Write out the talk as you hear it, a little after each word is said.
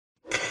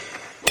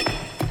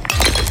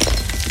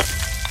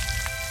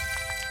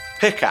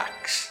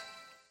Pickaxe.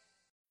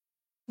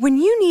 When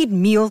you need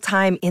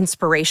mealtime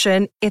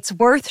inspiration, it's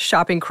worth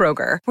shopping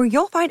Kroger, where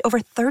you'll find over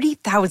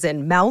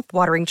 30,000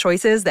 mouth-watering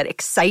choices that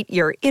excite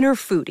your inner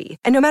foodie.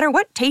 And no matter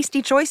what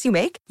tasty choice you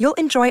make, you'll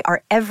enjoy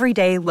our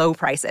everyday low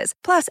prices,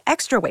 plus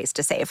extra ways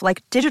to save,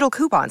 like digital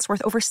coupons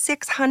worth over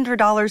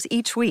 $600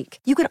 each week.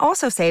 You can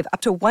also save up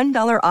to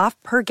 $1 off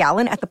per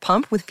gallon at the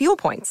pump with fuel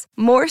points.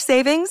 More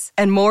savings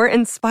and more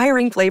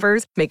inspiring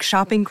flavors make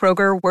shopping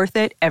Kroger worth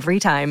it every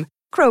time.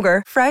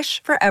 Kroger,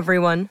 fresh for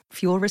everyone.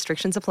 Fuel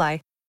restrictions apply.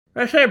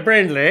 I say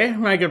Brindley,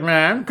 my good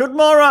man. Good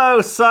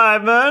morrow,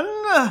 Simon.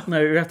 No,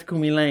 you have to call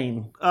me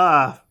Lane.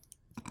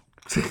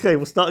 Okay,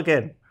 we'll start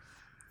again.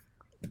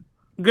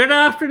 Good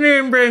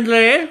afternoon,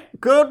 Brindley.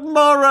 Good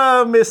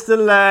morrow, Mr.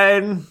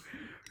 Lane.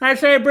 I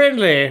say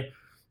Brindley,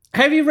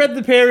 have you read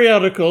the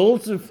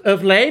periodicals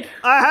of late?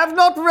 I have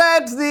not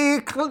read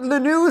the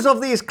news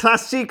of these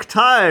classic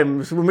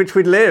times in which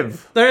we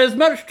live. There is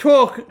much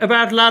talk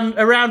about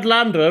around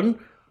London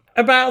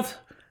about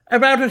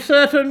a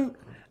certain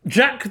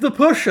Jack the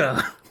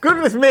Pusher.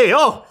 Goodness me.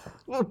 Oh,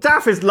 well,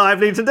 Daff is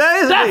lively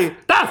today, isn't he?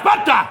 Daff!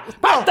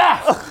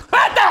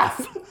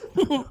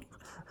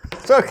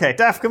 It's okay,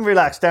 Daff can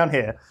relax down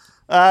here.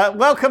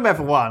 Welcome,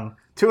 everyone,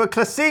 to a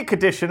classic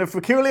edition of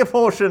Peculiar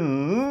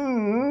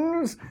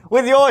Portions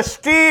with your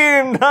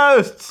esteemed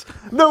hosts,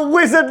 the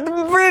Wizard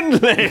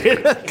Brindley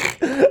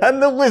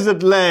and the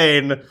Wizard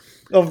Lane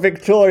of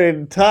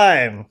Victorian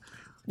time.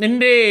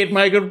 Indeed,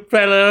 my good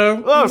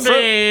fellow. Oh,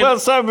 Indeed.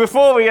 So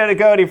before we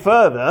go any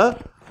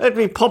further, let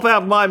me pop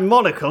out my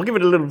monocle, give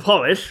it a little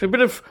polish. A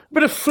bit of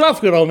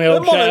fluff good on the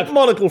old chap.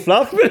 Monocle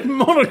fluff.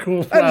 Monocle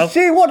And fluff.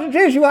 see what it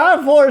is you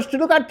have for us to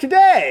look at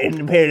today in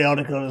the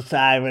periodical,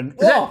 Simon.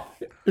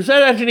 Is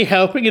that actually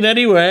helping in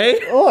any way?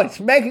 Oh, it's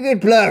making it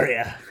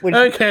blurrier. Which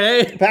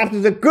Okay. perhaps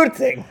is a good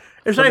thing.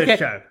 It's for okay. this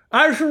show.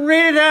 I should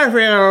read it out for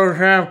you, old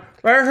chap.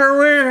 I should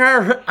read it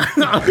out.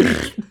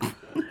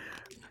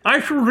 I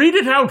should read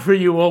it out for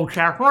you, old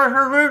chap. I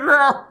should read it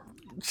out.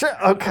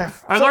 Okay.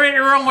 I got it the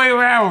wrong way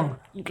round.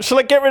 Shall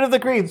I get rid of the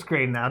green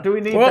screen now? Do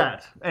we need What?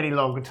 that any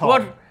longer,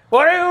 Tom?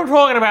 What are you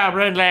talking about,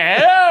 Brindley?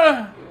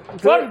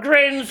 What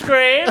green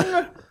screen?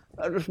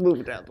 I'll just move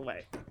it out the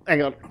way.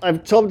 Hang on.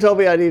 Tom told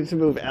me I needed to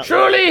move it out.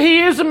 Surely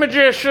he is a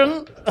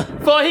magician,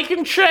 for he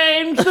can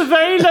change the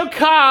very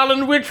locale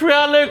in which we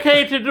are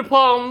located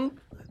upon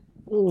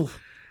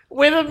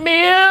with a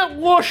mere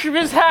wash of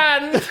his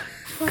hand.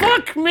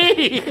 Fuck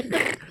me!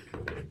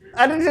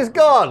 And it is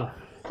gone.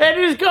 It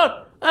is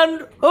gone.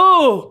 And,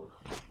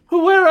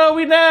 where are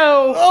we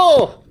now?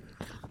 Oh!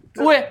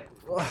 It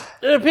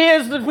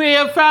appears that we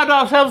have found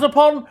ourselves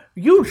upon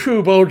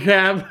YouTube, old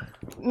chap.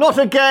 Not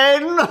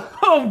again!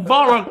 Oh,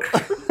 bollocks.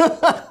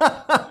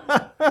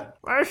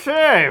 I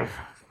say,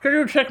 can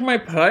you check my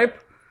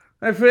pipe?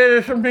 I fear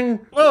there's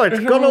something. Oh, it's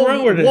gone all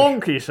wrong with it.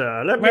 wonky,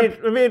 sir. Let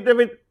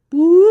me.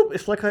 Whoop.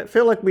 It's like I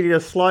feel like we need a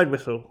slide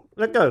whistle.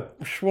 Let go.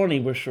 Swanee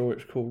whistle,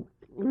 it's called.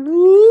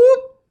 Whoop.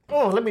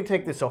 Oh, let me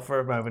take this off for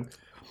a moment.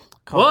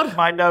 God, What?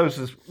 My nose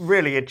is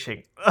really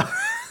itching.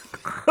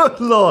 Good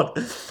Lord.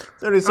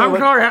 There is so I'm much.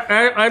 sorry,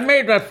 I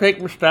made that fake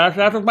moustache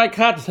out of my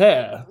cat's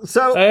hair.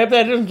 So, I hope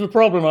that isn't a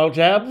problem, old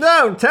chap.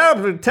 no,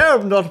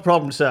 terrible, not a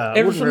problem, sir.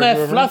 It was from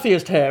their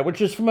fluffiest hair,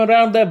 which is from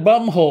around their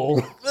bum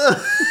hole.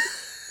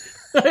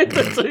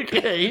 That's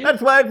okay.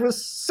 That's why it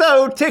was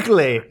so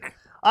tickly.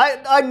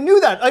 I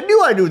knew that. I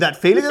knew that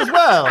feeling as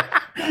well.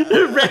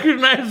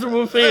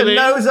 Recognizable feeling.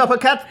 Nose up a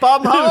cat's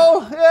bum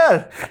hole.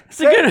 Yeah.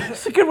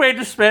 It's a good way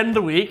to spend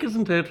the week,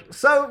 isn't it?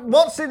 So,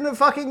 what's in the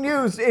fucking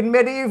news in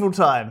medieval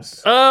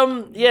times?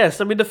 Yes,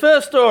 I mean, the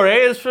first story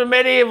is from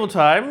medieval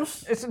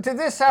times. Did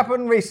this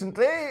happen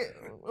recently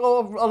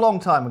or a long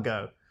time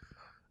ago?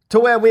 To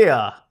where we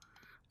are?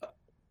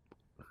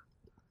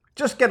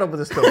 Just get on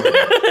with the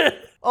story.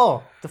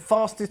 Oh, the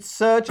fastest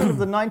surgeon of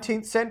the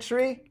 19th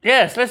century?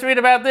 Yes, let's read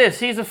about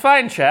this. He's a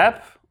fine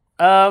chap.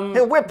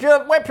 He'll whip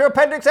your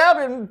appendix out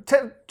in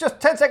just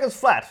 10 seconds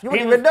flat. You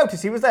wouldn't even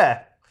notice he was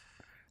there.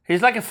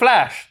 He's like a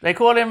Flash. They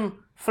call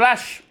him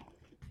Flash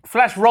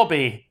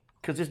Robbie,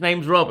 because his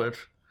name's Robert.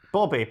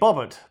 Bob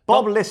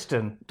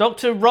Liston.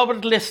 Dr.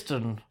 Robert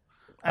Liston.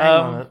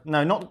 No,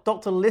 not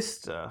Dr.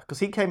 Lister, because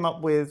he came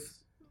up with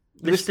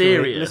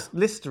Listeria.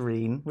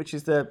 Listerine, which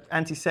is the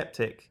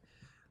antiseptic.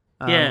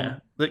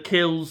 That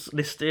kills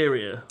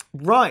Listeria.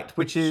 Right,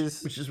 which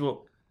is what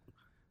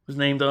was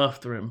named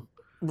after him.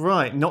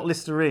 Right, not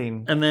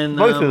Listerine. And then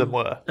Both of them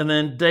were. And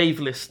then Dave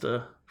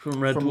Lister from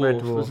Red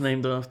Dwarf was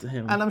named after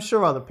him. And I'm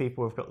sure other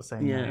people have got the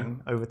same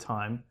name over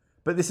time.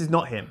 But this is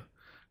not him.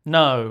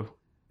 No.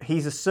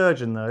 He's a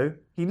surgeon, though.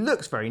 He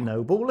looks very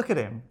noble. Look at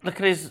him. Look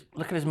at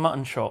his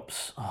mutton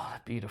chops. Oh,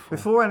 they're beautiful.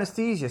 Before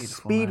anaesthesia,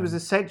 speed was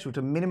essential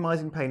to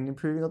minimising pain and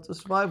improving odds of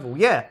survival.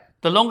 Yeah.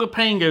 The longer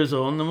pain goes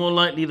on, the more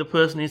likely the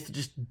person is to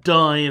just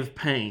die of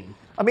pain.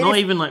 I mean, not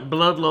even like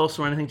blood loss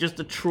or anything, just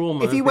the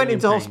trauma. If you went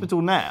into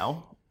hospital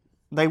now,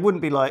 they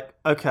wouldn't be like,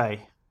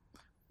 okay,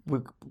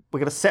 we're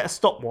going to set a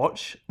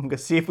stopwatch. I'm going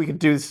to see if we can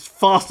do this as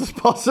fast as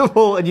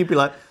possible. And you'd be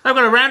like, I've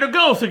got a round of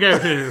golf to go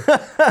to.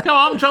 Come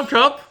on, chop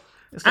chop.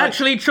 It's like,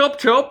 Actually,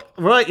 chop.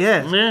 right,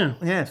 yes. Yeah.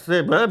 Yes.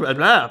 Blah, blah, blah,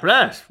 blah,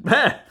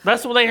 blah.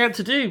 That's what they had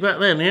to do back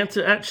then. They had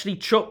to actually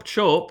chop.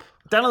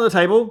 Down on the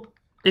table,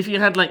 If you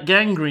had like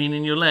gangrene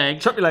in your leg,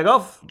 chop your leg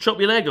off. chop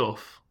your leg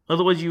off.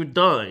 Otherwise, you would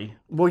die.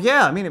 Well,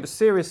 yeah, I mean, it was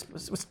serious.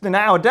 It was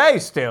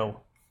nowadays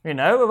still,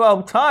 of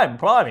old time,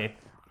 blimey.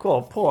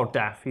 Poor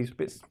Daff. He's a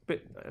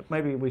bit.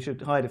 Maybe we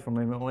should hide it from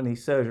him when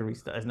he's surgery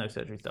stuff. There's no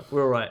surgery stuff.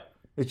 We're all right.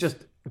 It's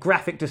just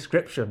graphic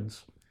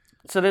descriptions.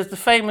 So there's the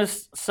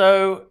famous.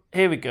 So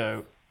here we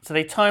go. So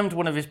they timed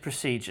one of his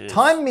procedures.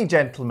 Time me,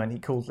 gentlemen, he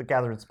calls the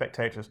gathered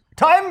spectators.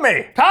 Time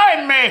me!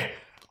 Time me!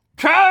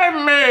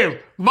 Time me!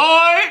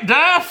 Boy,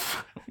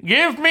 Daff,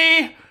 give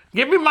me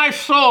my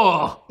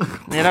saw.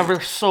 He'd have a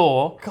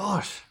saw.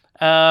 Gosh.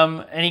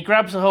 And he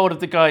grabs a hold of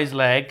the guy's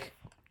leg,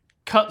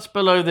 cuts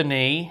below the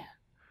knee.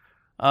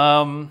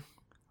 I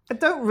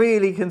don't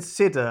really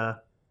consider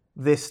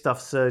this stuff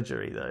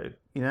surgery, though,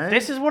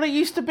 This is what it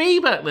used to be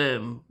back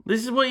then.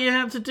 This is what you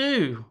had to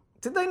do.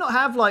 Did they not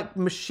have, like,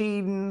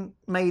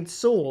 machine-made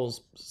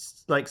saws?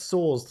 Like,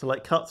 saws to,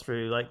 like, cut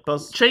through, like,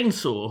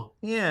 Chainsaw.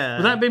 Yeah.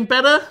 Would that have been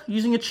better?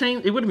 Using a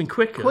chain? It would have been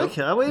quicker.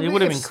 Quicker? Well, It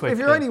would have been quicker. If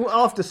you're only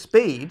after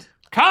speed...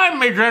 Time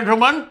me,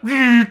 gentlemen.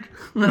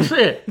 That's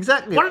it.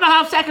 Exactly.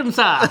 1.5 seconds,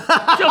 sir.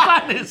 Your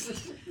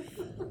finest.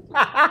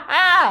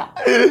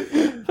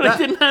 They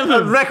didn't have A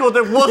them. record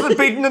that wasn't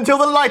beaten until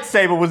the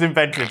lightsaber was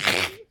invented.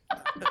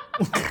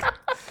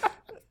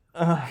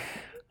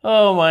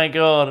 Oh, my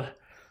God.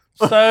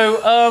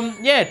 So,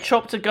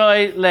 chopped a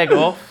guy leg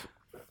off,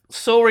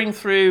 sawing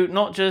through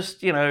not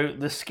just,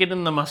 the skin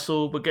and the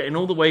muscle, but getting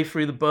all the way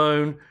through the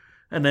bone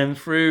and then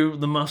through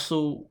the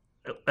muscle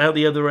out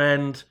the other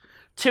end.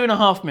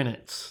 2.5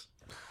 minutes.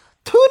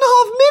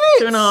 2.5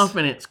 minutes? 2.5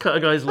 minutes, cut a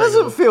guy's leg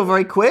Doesn't off. feel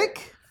very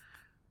quick.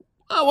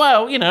 Oh,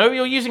 well,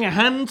 you're using a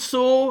hand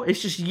saw.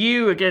 It's just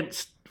you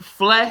against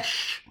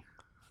flesh.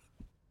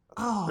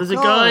 Oh, There's a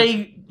God.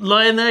 guy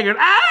lying there going,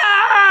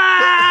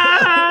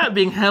 ah!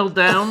 Being held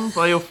down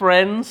by your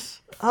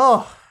friends.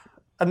 Oh.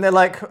 And they're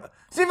like,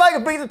 see if I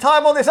can beat the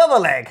time on this other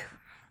leg.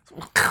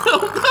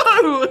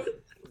 Oh,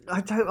 no!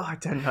 I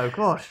don't know,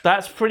 gosh.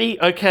 That's pretty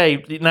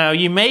okay. Now,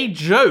 you may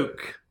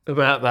joke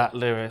about that,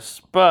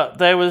 Lewis, but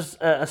there was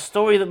a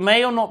story that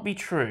may or not be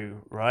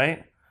true,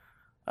 right?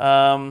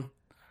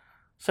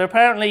 So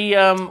apparently,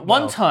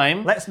 one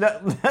time... Let's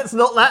not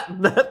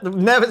that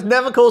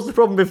never caused the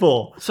problem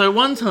before. So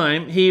one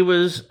time, he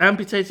was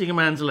amputating a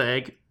man's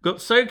leg,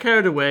 got so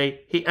carried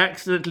away, he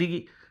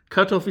accidentally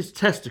cut off his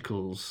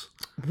testicles.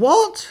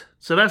 What?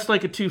 So that's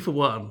like a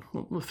 2-for-1,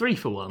 well,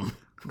 3-for-1.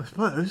 I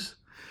suppose.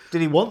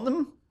 Did he want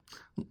them?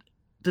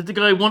 Did the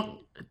guy want...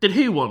 Did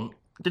who want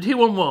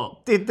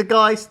what? Did the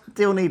guy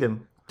still need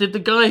them? Did the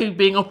guy who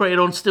being operated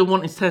on still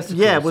want his testicles?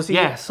 Yeah, was he?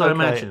 Yes, I Okay,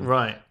 imagine.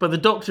 right. But the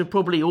doctor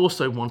probably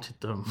also wanted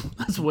them.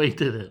 That's why he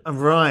did it.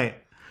 Right.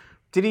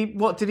 Did he?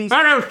 What did he?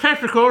 Those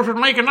testicles would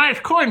make a nice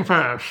coin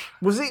purse.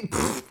 Was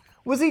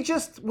he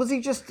just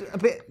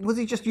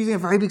using a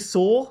very big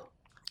saw?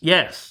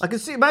 Yes. I can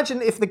see.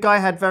 Imagine if the guy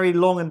had very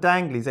long and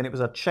danglies, and it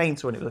was a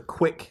chainsaw, and it was a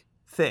quick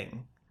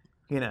thing,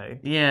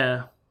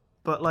 Yeah.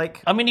 But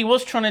like, I mean, he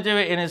was trying to do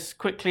it in as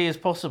quickly as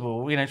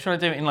possible. Trying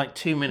to do it in like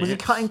 2 minutes. was he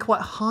cutting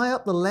quite high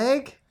up the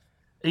leg?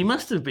 He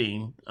must have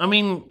been. I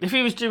mean, if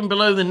he was doing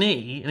below the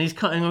knee and he's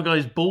cutting a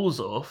guy's balls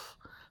off,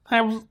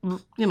 how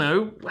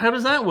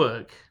does that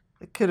work?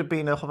 It could have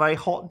been a very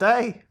hot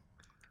day.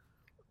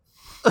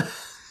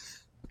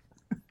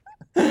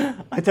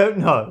 I don't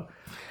know.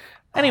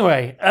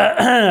 Anyway,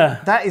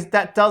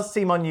 That does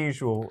seem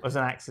unusual as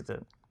an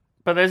accident.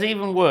 but there's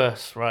even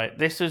worse, right?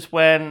 This is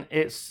when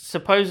it's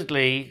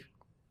supposedly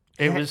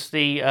it was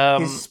the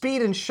His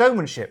speed and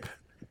showmanship.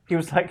 He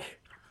was like,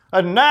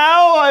 and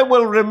now I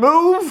will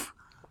remove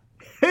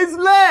his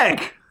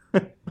leg.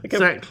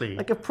 exactly.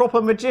 Like a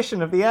proper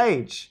magician of the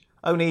age.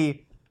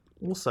 Only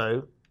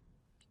also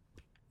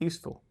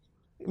useful.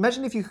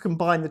 Imagine if you could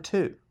combine the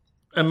two.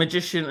 A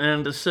magician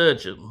and a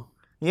surgeon.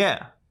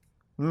 Yeah.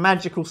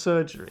 Magical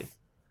surgery.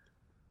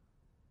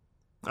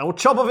 I will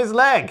chop off his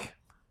leg.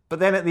 But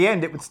then at the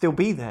end it would still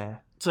be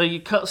there. So you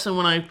cut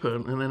someone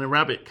open and then a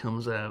rabbit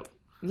comes out.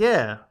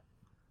 Yeah.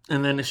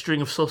 And then a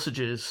string of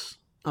sausages.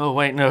 Oh,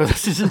 wait, no,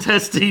 that's his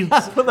intestines.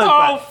 Put those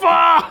Oh,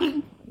 back. fuck!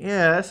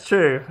 Yeah, that's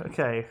true.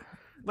 Okay.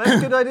 That's a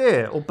good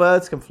idea. Or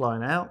birds can fly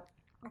now.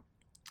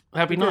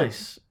 That'd be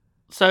nice.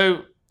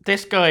 So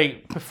this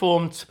guy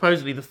performed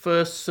supposedly the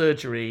first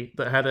surgery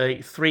that had a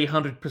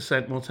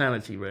 300%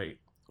 mortality rate.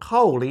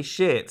 Holy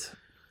shit.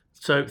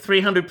 So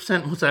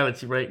 300%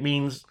 mortality rate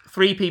means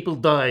 3 people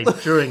died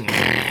during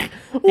it.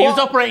 He was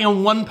operating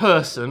on 1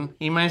 person.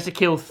 He managed to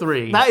kill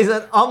 3. That is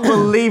an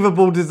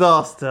unbelievable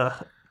disaster.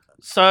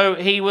 So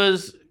he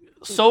was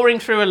sawing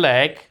through a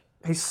leg.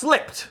 He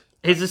slipped.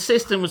 His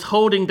assistant was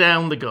holding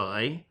down the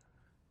guy,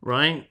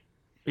 right?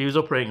 He was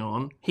operating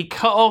on. He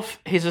cut off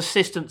his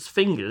assistant's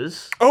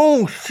fingers,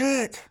 Oh,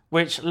 shit.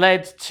 which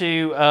led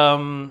to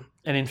an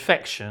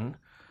infection.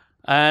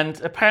 And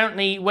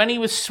apparently, when he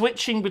was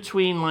switching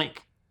between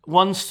like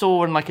one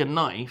saw and like a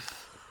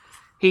knife,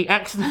 he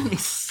accidentally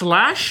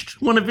slashed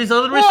one of his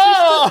other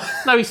Whoa!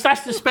 assistants. No, he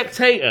slashed a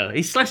spectator.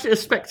 He slashed at a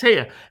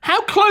spectator.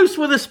 How close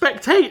were the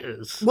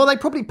spectators? Well, they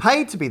probably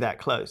paid to be that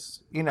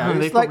close. You know, Oh,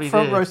 they it's like probably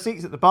front did. row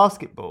seats at the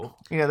basketball.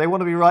 You know, they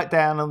want to be right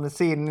down on the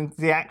scene and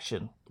the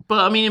action.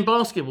 But I mean, in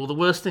basketball, the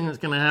worst thing that's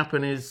going to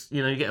happen is,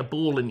 you get a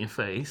ball in your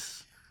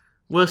face.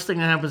 Worst thing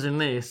that happens in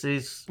this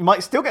is... You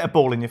might still get a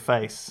ball in your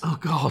face. Oh,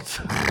 God.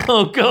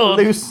 Oh, God.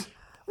 Loose.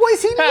 What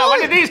is he Hey, where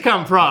like? did these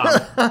come from?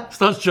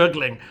 Starts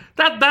juggling.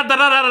 That's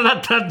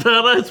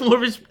more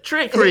of his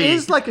trickery. It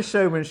is like a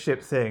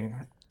showmanship thing.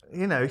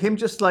 You know, him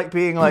just like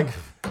being like...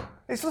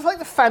 It's just like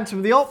the Phantom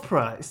of the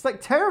Opera. It's like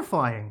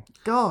terrifying.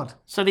 God.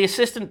 So the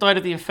assistant died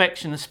of the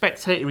infection. The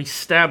spectator he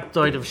stabbed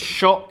died of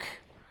shock.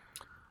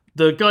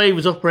 The guy he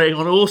was operating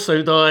on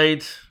also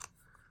died.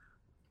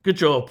 Good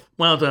job.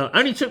 Well done.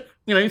 Only took,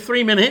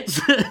 3 minutes.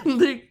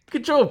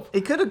 Good job.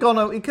 He could have gone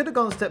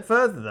a step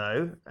further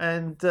though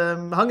and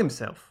hung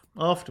himself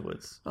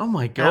afterwards. Oh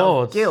my Out of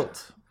God.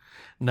 guilt.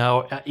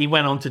 No, he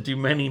went on to do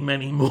many,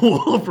 many more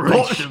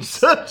operations.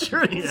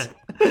 Surgeries.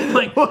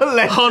 Like What a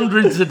legend.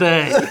 hundreds a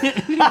day.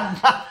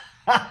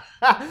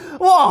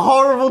 What a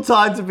horrible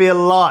time to be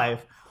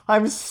alive.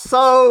 I'm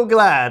so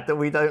glad that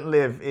we don't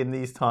live in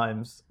these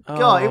times.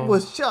 God, it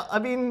was just,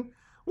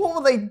 what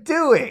were they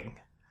doing?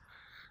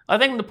 I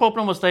think the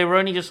problem was they were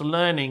only just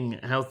learning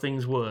how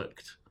things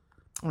worked.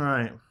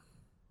 Right.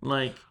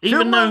 Like,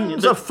 even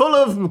Humans though... are full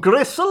of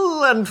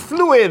gristle and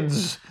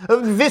fluids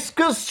and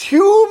viscous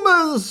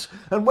humours,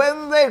 and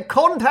when they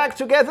contact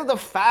together, the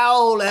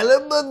foul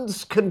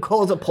elements can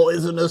cause a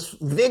poisonous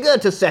vigour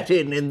to set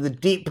in the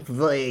deep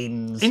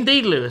veins.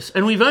 Indeed, Lewis,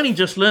 and we've only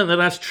just learned that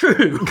that's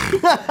true.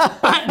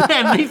 Back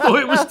then, they thought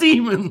it was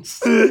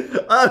demons.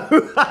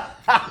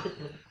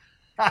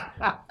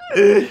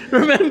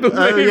 Remember,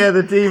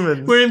 the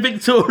demons. we're in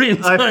Victorian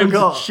times and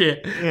forgot.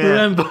 shit. Yeah.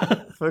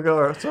 Remember?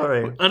 Forgot,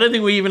 sorry. I don't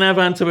think we even have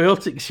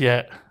antibiotics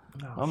yet.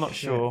 I'm not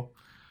sure.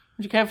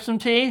 Would you care for some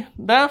tea,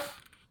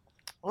 Duff?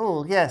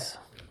 Oh, yes.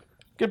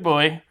 Good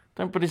boy.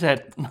 Don't put his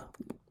head...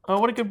 Oh,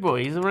 what a good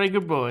boy. He's a very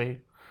good boy.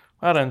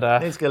 Well done,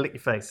 Duff. He's going to lick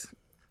your face.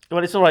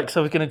 Well, it's all right, because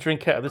I was going to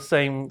drink out of the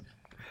same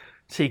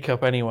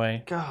teacup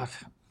anyway. God.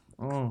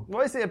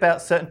 What is it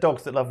about certain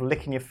dogs that love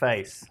licking your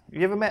face? Have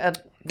you ever met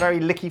a very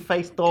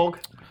licky-faced dog?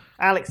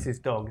 Alex's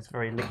dog is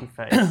very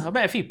licky-faced. I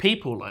met a few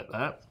people like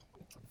that.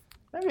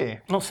 Have you?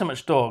 Not so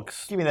much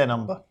dogs. Give me their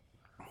number.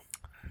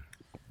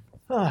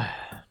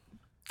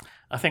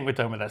 I think we're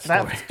done with that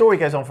story. That story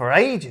goes on for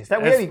ages.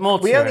 There's more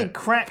to We only it.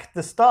 cracked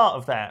the start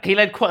of that. He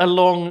led quite a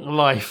long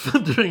life,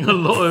 doing a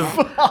lot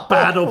of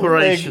bad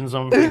operations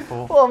on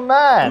people. Oh,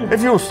 man.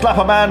 If you slap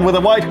a man with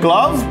a white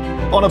glove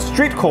on a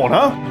street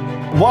corner,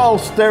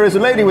 whilst there is a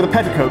lady with a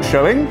petticoat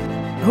showing,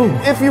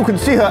 if you can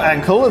see her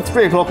ankle at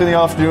 3 o'clock in the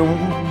afternoon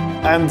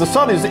and the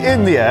sun is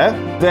in the air,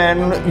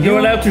 then You're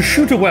allowed to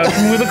shoot a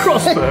Welshman with a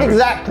crossbow.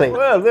 Exactly.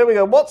 Well, there we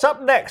go. What's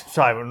up next,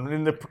 Simon?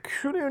 In the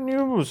peculiar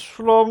news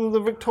from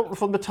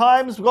the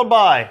Times gone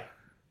by.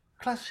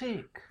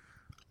 Classic.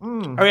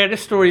 Oh yeah,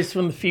 this story is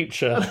from the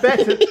future. A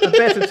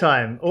better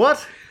time.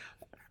 What?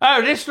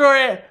 Oh, this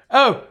story...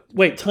 Oh,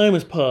 wait, time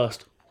has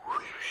passed.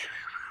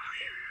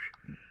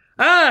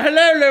 Ah,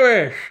 hello,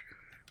 Lewis.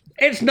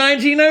 It's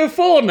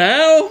 1904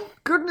 now.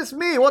 Goodness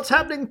me, what's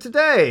happening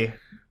today?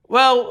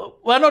 Well,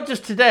 not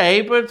just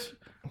today, but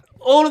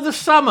all of the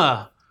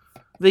summer.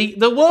 The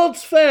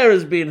World's Fair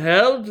has been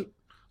held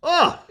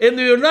Oh, in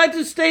the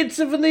United States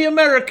of the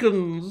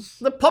Americans.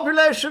 the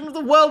population of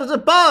the world is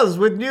abuzz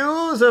with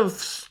news of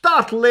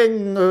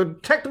startling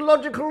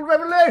technological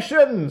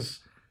revelations,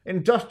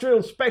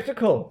 industrial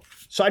spectacle,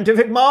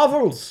 scientific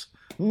marvels,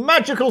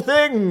 magical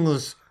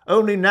things,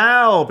 only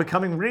now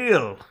becoming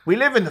real. We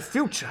live in the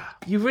future.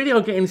 You really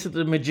are getting into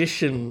the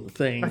magician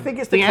thing. I think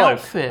it's the cloak.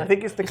 outfit. I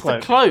think it's the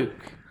cloak. The cloak.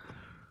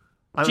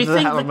 I'm Do you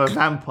think I'm the a cl-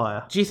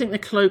 vampire. Do you think the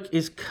cloak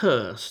is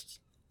cursed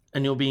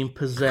and you're being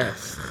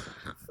possessed?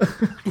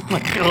 Oh my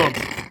god.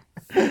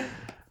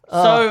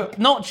 So,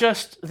 not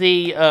just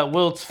the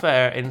World's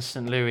Fair in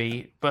St.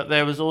 Louis, but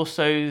there was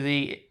also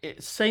the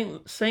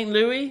St.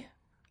 Louis?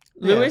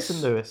 Louis?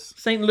 St. Louis.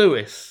 St.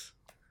 Louis.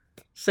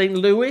 St.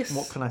 Louis?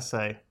 What can I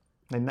say?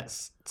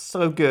 That's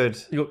so good.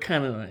 You got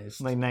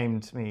canonized. They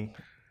named me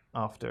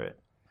after it.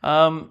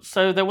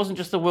 So there wasn't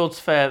just the World's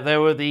Fair, there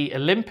were the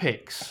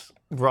Olympics.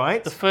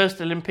 Right. The first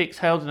Olympics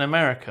held in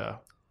America.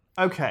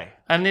 Okay.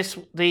 And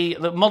the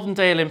modern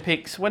day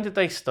Olympics, when did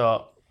they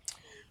start?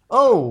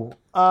 Oh,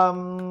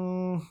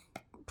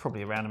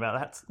 probably around about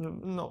that.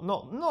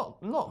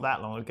 Not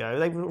that long ago.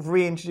 They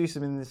reintroduced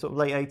them in the sort of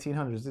late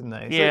 1800s, didn't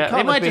they? So Yeah,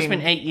 it might have just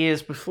been 8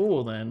 years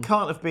before then.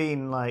 Can't have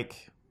been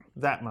like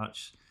that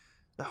much.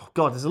 Oh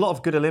God, there's a lot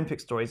of good Olympic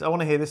stories. I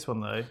want to hear this one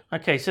though.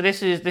 Okay, so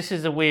this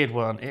is a weird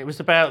one. It was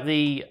about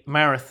the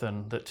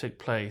marathon that took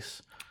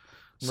place.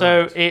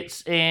 So Right.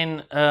 it's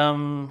in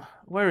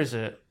where is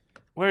it?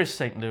 Where is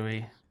St.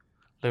 Louis?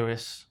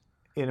 Louis.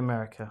 In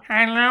America.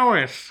 Hey,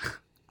 Louis.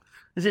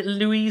 Is it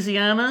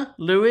Louisiana?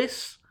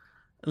 Louis?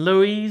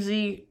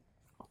 Louisi?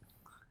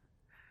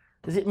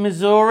 Is it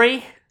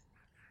Missouri?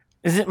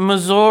 Is it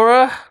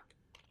Missouri?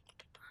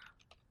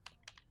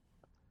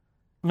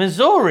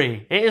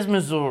 Missouri. It is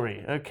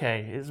Missouri.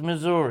 Okay, it's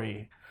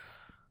Missouri.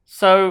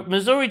 So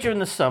Missouri during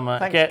the summer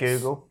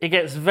Google. It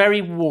gets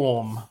very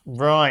warm.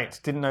 Right,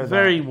 didn't know that.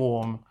 Very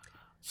warm.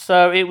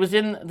 So it was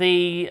in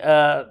the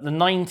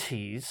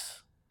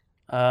 90s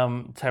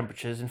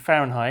temperatures in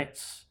Fahrenheit.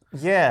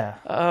 Yeah.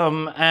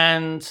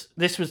 And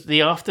this was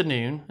the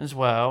afternoon as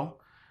well.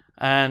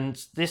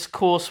 And this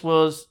course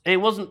it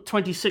wasn't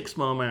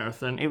 26-mile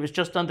marathon. It was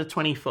just under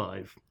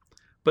 25.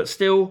 But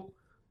still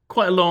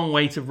quite a long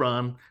way to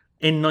run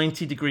in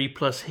 90-degree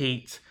plus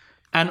heat.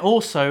 And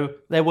also,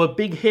 there were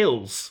big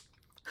hills.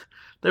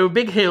 There were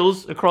big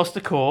hills across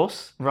the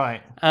course.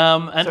 Right.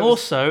 And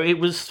so it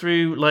was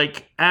through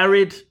like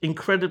arid,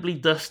 incredibly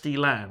dusty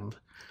land.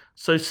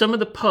 So some of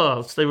the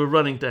paths they were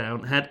running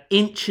down had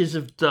inches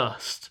of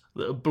dust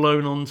that were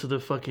blown onto the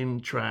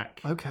fucking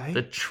track. Okay.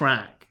 The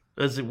track,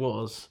 as it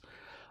was.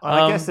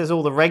 I guess there's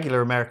all the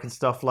regular American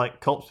stuff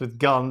like cops with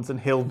guns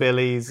and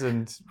hillbillies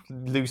and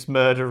loose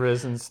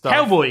murderers and stuff.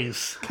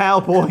 Cowboys.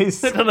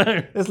 Cowboys. I don't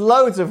know. There's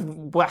loads of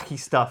wacky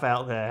stuff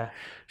out there.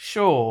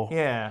 Sure.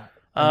 Yeah.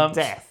 And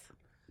death.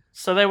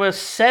 So there were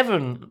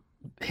 7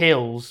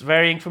 hills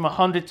varying from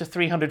 100 to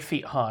 300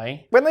 feet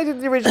high. When they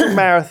did the original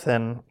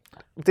marathon,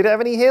 did it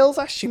have any hills?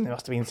 I assume there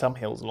must have been some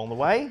hills along the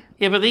way.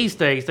 Yeah, but these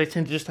days they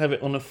tend to just have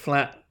it on a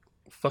flat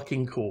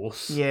fucking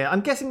course. Yeah,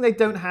 I'm guessing they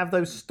don't have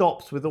those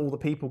stops with all the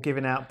people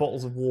giving out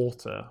bottles of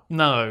water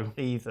No.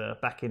 either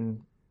back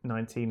in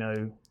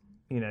 1900.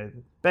 You know,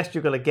 best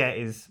you're going to get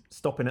is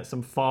stopping at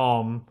some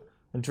farm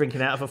and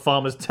drinking out of a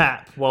farmer's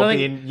tap while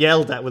being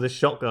yelled at with a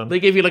shotgun. They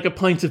give you like a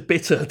pint of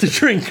bitter to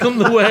drink on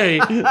the way.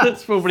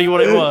 That's probably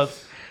what it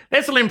was.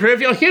 This will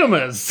improve your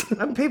humours.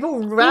 And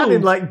people ran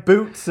in like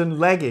boots and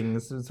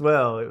leggings as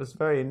well. It was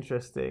very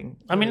interesting.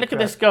 I mean, look at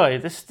this guy.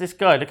 This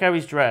guy. Look how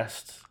he's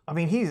dressed. I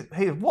mean, he's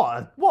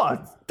what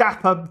a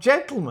dapper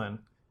gentleman.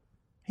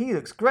 He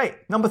looks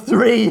great. Number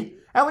 3.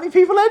 How many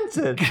people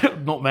entered?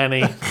 Not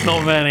many.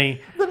 Not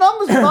many. The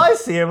numbers when I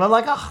see them are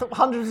like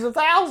hundreds of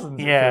thousands.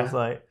 Yeah. It feels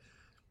like.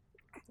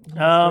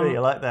 I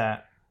like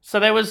that. So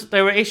there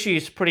were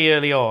issues pretty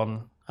early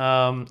on.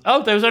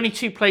 There was only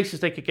 2 places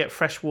they could get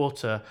fresh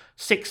water: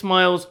 6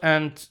 miles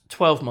and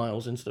 12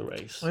 miles into the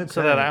race. Okay.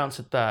 So that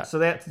answered that. So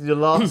they had to do the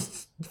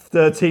last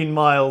 13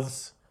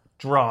 miles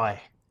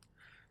dry.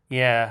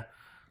 Yeah.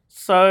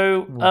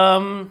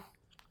 So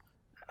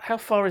how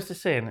far is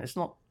this in? It's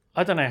not.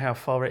 I don't know how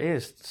far it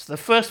is. The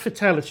first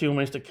fatality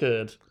almost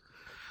occurred.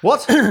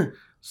 What?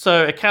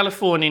 So a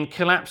Californian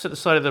collapsed at the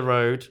side of the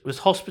road, was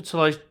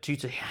hospitalized due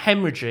to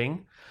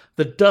hemorrhaging.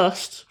 The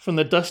dust from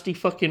the dusty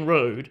fucking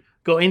road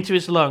got into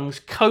his lungs,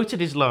 coated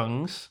his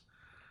lungs.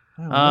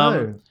 Oh,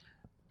 no.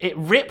 It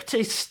ripped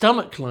his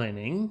stomach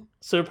lining.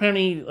 So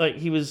apparently, like,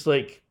 he was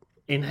like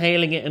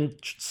inhaling it and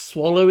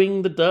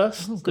swallowing the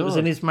dust that was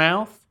in his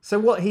mouth. So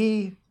what,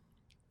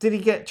 did he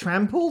get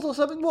trampled or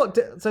something?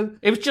 So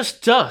it was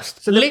just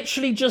dust.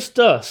 Literally just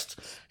dust.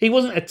 He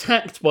wasn't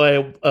attacked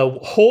by a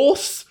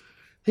horse.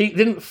 He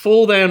didn't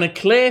fall down a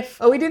cliff.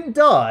 Oh, he didn't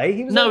die?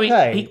 He was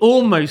okay? He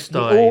almost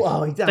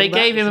died. They They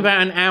gave him about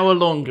an hour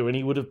longer and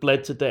he would have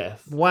bled to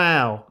death.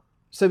 Wow.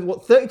 So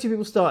what? 32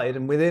 people started,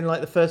 and within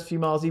like the first few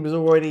miles, he was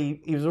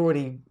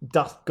already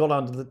gone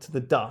under to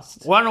the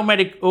dust. One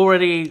medic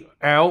already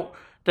out.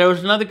 There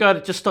was another guy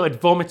that just started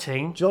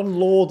vomiting. John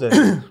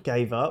Lorden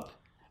gave up.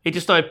 He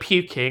just started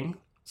puking,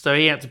 so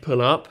he had to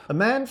pull up. A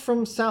man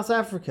from South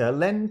Africa,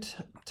 Len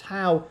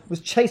Tau,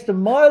 was chased a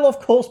mile off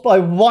course by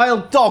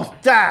wild dogs.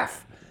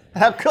 Daff!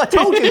 I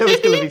told you there was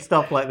going to be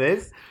stuff like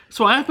this.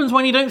 So what happens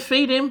when you don't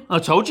feed him? I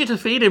told you to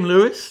feed him,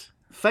 Lewis.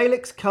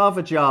 Felix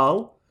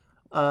Carvajal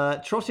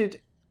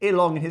trotted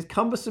along in his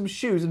cumbersome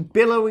shoes and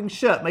billowing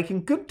shirt,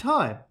 making good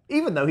time,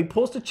 even though he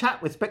paused to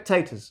chat with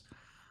spectators.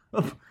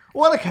 On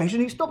one occasion,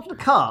 he stopped in a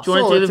car. Do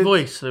you want to do the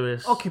voice,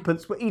 Lewis?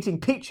 Occupants were eating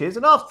peaches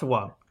and asked for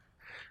one.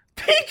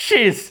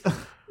 Peaches!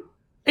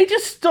 He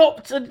just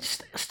stopped and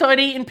started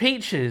eating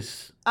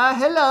peaches.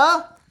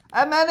 Hello.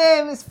 My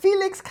name is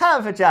Felix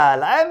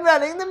Carvajal. I'm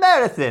running the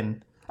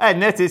marathon. I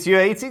noticed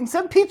you're eating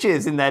some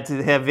peaches in that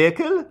here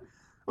vehicle.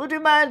 Would you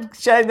mind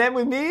sharing them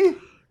with me?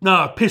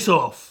 No, piss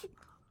off.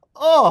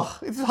 Oh,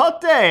 it's a hot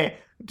day.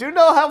 Do you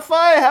know how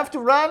far I have to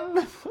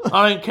run?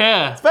 I don't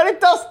care. It's very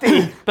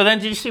dusty. But then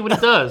did you see what he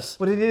does?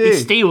 What did he do? He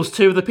steals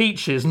 2 of the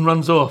peaches and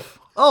runs off.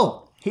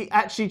 Oh, he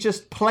actually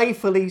just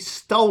playfully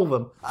stole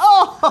them.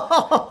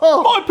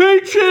 Oh! My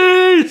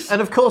peaches!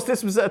 And of course,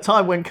 this was at a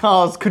time when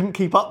cars couldn't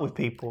keep up with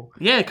people.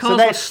 Yeah,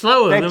 cars were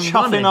slower they're than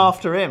chuffing running.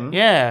 after him.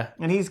 Yeah.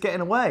 And he's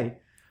getting away.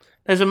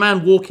 There's a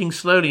man walking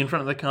slowly in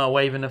front of the car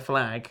waving a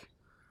flag.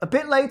 A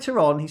bit later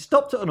on, he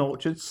stopped at an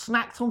orchard,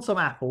 snacked on some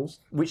apples,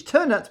 which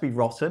turned out to be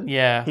rotten.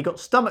 Yeah. He got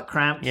stomach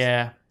cramps.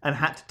 Yeah. And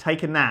had to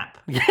take a nap.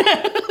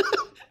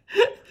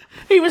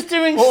 He was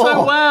doing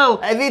so well.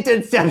 Have you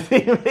done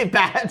something really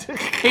bad?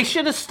 He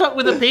should have stuck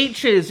with the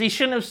peaches. He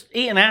shouldn't have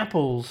eaten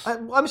apples.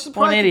 I'm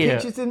surprised the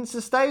peaches didn't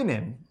sustain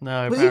him.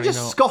 No, was he just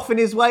not. scoffing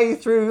his way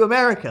through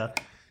America?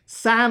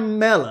 Sam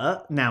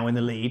Mellor, now in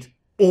the lead,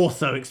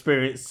 also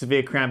experienced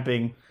severe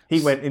cramping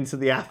he went into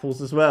the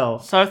apples as well.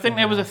 So I think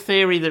there was a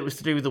theory that it was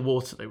to do with the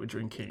water they were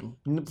drinking.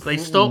 So they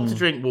stopped to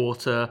drink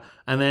water,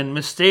 and then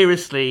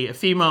mysteriously, a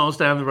few miles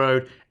down the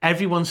road,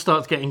 everyone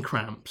starts getting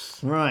cramps.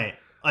 Right.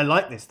 I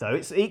like this though.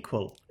 It's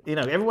equal. You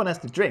know, everyone has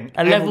to drink.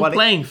 A level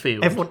playing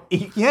field.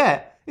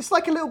 Yeah. It's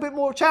like a little bit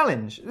more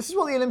challenge. This is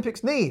what the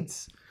Olympics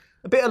needs.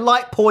 A bit of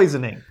light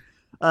poisoning.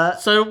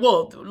 So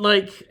what?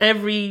 Like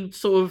every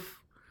sort of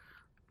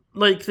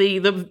like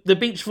the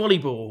beach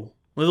volleyball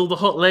with all the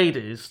hot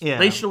ladies. Yeah.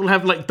 They should all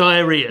have like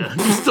diarrhea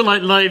just to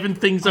like liven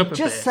things up a bit.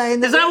 Just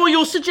saying. Is that what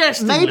you're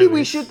suggesting? Maybe we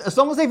Lewis? should, as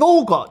long as they've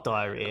all got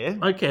diarrhea,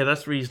 Okay,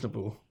 that's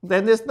reasonable.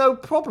 then there's no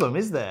problem,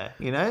 is there?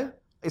 You know,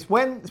 it's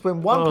when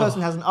one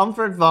person has an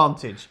unfair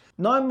advantage.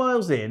 9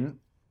 miles in,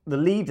 the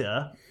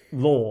leader,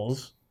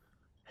 Laws,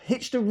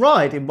 hitched a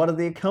ride in one of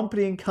the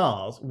accompanying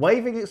cars,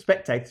 waving at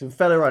spectators and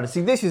fellow riders.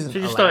 See, this isn't So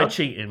you just allowed. started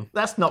cheating.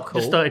 That's not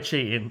cool. Just started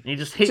cheating. You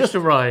just hitched a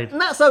ride.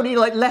 And that's only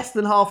like less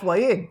than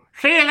halfway in.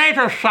 See you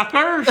later,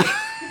 suckers.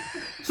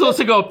 He's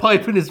also got a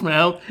pipe in his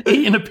mouth,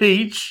 eating a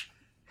peach.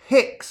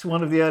 Hicks,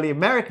 one of the early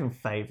American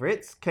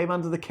favourites, came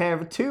under the care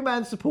of a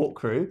 2-man support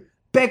crew,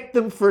 begged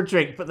them for a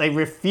drink, but they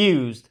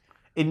refused,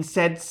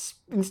 instead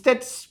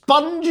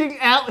sponging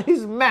out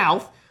his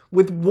mouth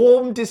with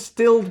warm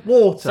distilled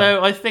water.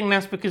 So I think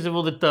that's because of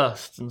all the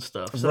dust and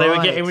stuff. So they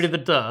were getting rid of the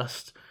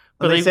dust.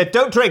 But they said,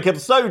 don't drink, it'll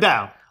slow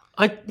down.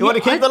 You want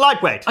to keep the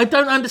lightweight. I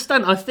don't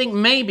understand. I think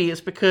maybe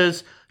it's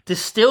because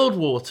distilled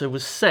water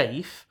was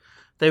safe.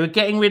 They were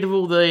getting rid of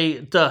all the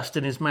dust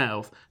in his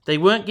mouth. They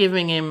weren't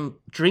giving him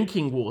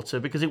drinking water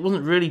because it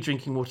wasn't really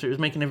drinking water. It was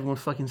making everyone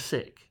fucking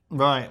sick.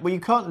 Right. Well, you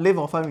can't live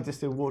off only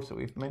distilled water.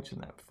 We've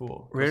mentioned that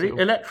before. Really?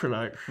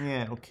 Electrolyte.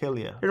 Yeah, it'll kill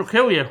you. It'll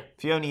kill you.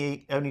 If you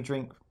only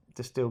drink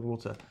distilled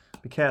water,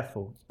 be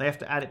careful. They have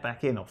to add it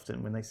back in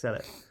often when they sell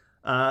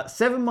it.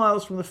 7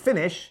 miles from the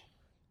finish,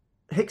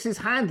 Hicks's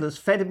handlers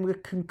fed him with a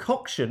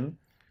concoction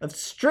of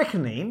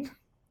strychnine,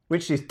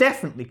 which is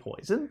definitely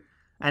poison,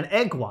 and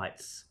egg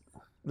whites.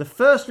 The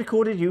first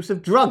recorded use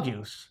of drug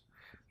use.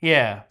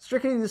 Yeah.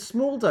 Strychnine in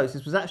small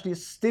doses was actually a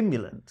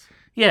stimulant.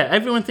 Yeah,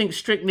 everyone thinks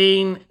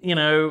strychnine, you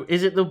know,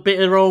 is it the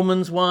bitter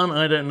almonds one?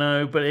 I don't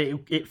know, but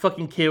it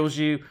fucking kills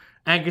you.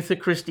 Agatha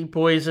Christie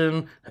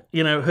poison,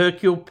 you know,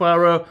 Hercule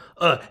Poirot,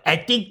 I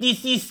think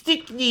this is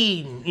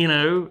strychnine. You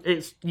know,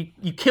 it's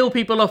you kill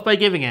people off by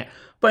giving it.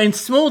 But in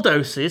small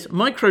doses,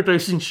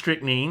 microdosing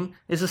strychnine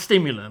is a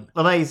stimulant.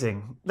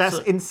 Amazing. That's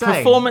insane.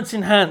 Performance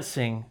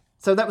enhancing.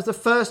 So that was the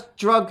first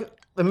drug.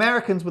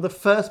 Americans were the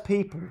first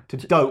people to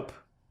dope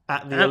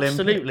at the Olympics.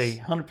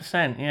 Absolutely,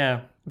 100%,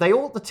 yeah.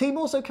 The team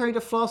also carried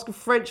a flask of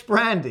French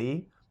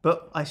brandy,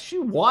 but I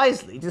assume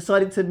wisely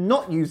decided to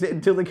not use it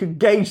until they could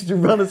gauge the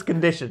runner's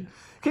condition.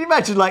 Can you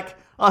imagine, like,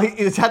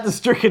 it's had the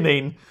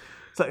strychnine.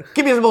 It's like,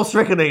 give me some more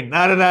strychnine.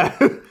 I don't know.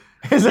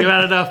 You've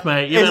had enough,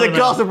 mate. Here's a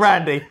glass of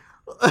brandy.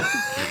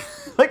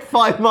 Like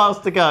 5 miles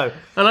to go.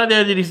 I like the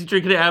idea he's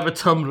drinking it out of a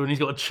tumbler and he's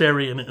got a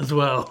cherry in it as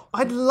well.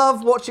 I'd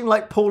love watching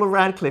like Paula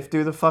Radcliffe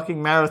do the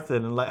fucking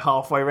marathon and like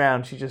halfway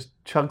round she just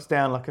chugs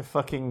down like a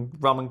fucking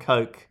rum and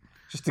coke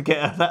just to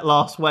get her that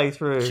last way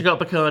through. She got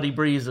Bacardi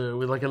Breezer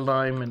with like a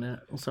lime in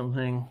it or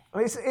something. I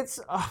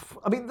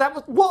mean, that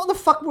was, what the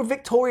fuck were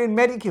Victorian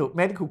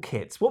medical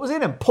kits? What was in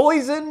them?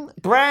 Poison,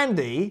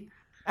 brandy,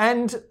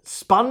 and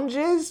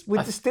sponges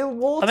with distilled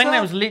water? I think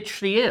that was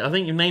literally it. I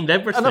think you named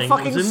everything. And a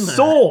fucking that was in there.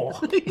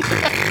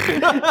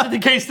 saw. In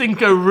case things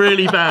go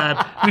really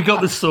bad, we got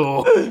the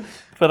saw.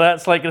 But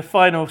that's like a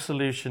final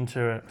solution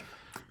to it.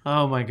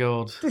 Oh my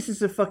god. This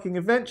is a fucking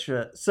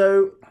adventure.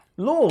 So,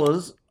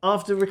 Laws,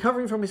 after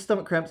recovering from his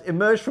stomach cramps,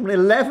 emerged from an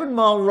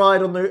 11-mile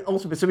ride on the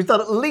ultimate. So he's done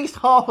at least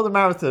half of the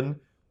marathon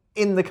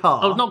in the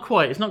car. Oh, not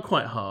quite. It's not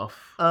quite half.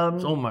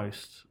 It's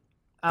almost.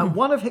 And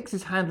one of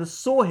Hicks's handlers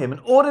saw him and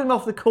ordered him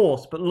off the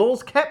course, but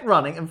Laws kept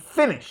running and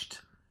finished.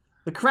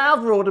 The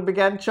crowd roared and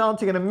began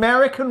chanting an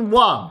American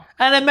one.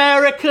 An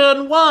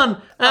American one!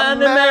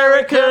 An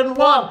American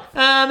one!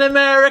 An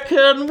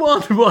American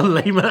one! One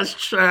lame ass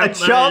chant.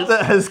 A chant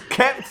that has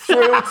kept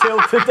through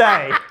till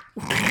today.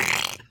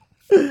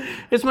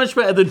 It's much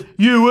better than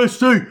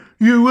USA!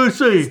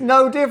 USA!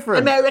 No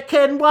different.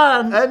 American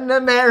one! An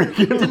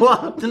American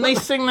one. Didn't they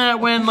sing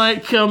that when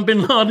like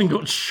Bin Laden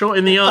got shot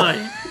in the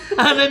eye?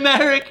 An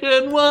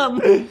American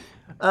one!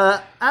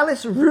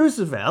 Alice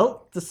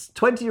Roosevelt, the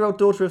 20-year-old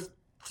daughter of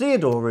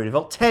Theodore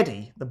Roosevelt,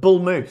 Teddy, the bull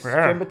moose.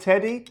 Remember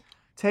Teddy?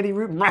 Teddy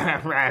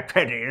Roosevelt.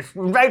 Teddy,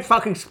 invade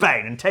fucking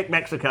Spain and take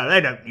Mexico. They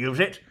don't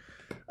use it.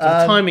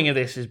 The timing of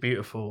this is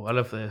beautiful. I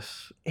love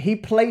this. She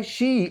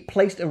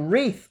placed a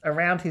wreath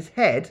around his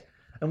head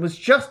and was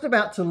just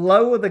about to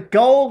lower the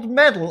gold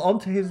medal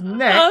onto his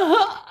neck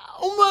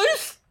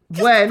Almost.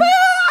 when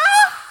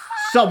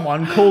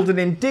someone called an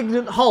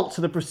indignant halt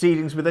to the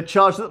proceedings with a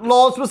charge that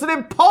Laws was an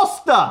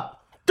imposter.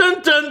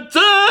 Dun dun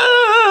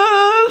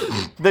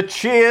dun! The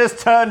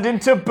cheers turned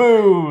into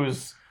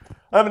boos.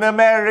 An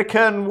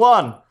American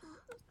one.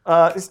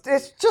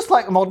 It's just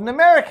like modern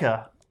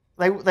America.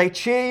 They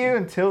cheer you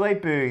until they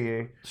boo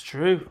you. It's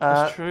true.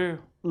 It's true.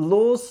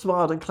 Laws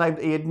smiled and claimed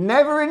he had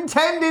never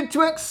intended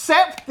to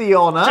accept the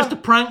honour. Just a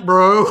prank,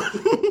 bro.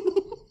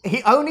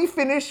 He only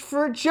finished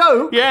for a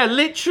joke. Yeah,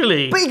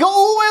 literally. But he got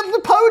all the way on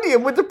the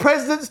podium with the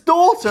president's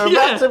daughter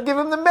about to give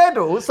him the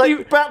medal. It's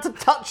like about to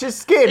touch his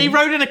skin. He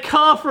rode in a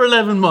car for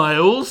 11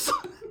 miles.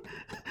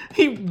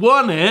 He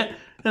won it.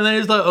 And then he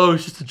was like, oh,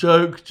 it's just a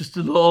joke, just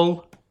a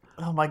lol.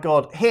 Oh my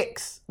God.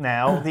 Hicks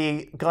now,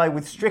 the guy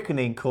with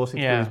strychnine coursing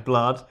through his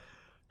blood,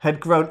 had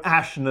grown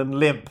ashen and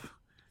limp.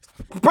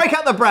 Break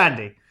out the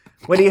brandy.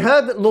 When he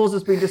heard that Laws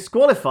has been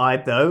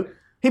disqualified, though,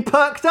 he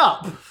perked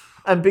up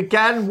and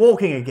began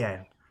walking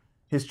again.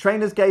 His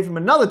trainers gave him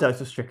another dose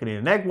of strychnine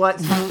and egg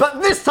whites,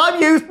 but this time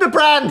used the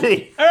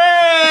brandy.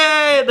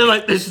 Hey! They're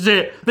like, this is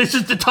it. This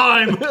is the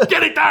time.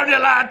 Get it down, you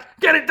lad.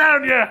 Get it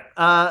down, you.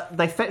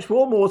 They fetched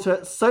warm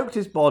water, soaked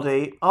his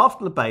body.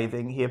 After the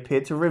bathing, he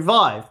appeared to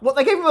revive. What,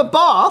 they gave him a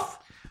bath?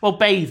 Well,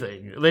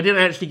 bathing. They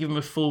didn't actually give him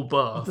a full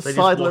bath. The They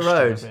side just of the washed him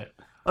a road.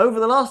 bit. Over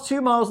the last 2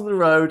 miles of the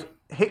road,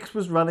 Hicks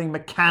was running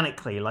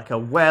mechanically like a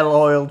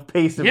well-oiled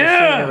piece of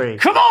machinery.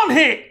 Come on,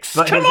 Hicks.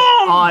 But Come his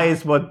on.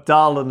 eyes were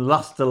dull and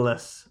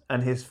lustreless,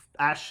 and his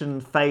ashen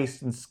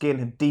face and skin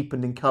had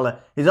deepened in colour.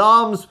 His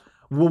arms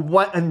were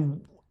white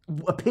and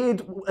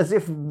appeared as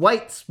if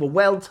weights were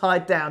well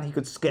tied down. He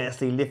could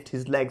scarcely lift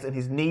his legs, and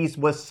his knees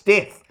were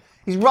stiff.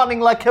 He's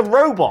running like a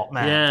robot,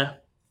 man. Yeah.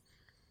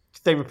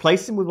 Did they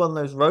replace him with one of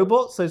those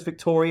robots, those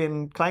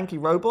Victorian clanky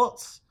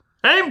robots?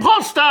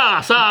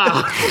 Imposter, sir.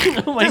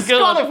 Oh my God.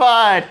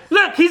 Disqualified!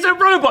 Look, he's a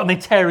robot. And they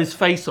tear his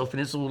face off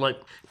and it's all like...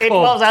 It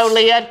was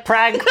only a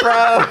prank,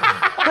 bro.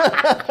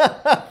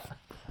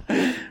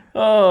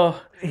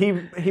 Oh. He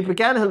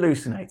began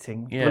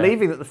hallucinating,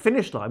 believing that the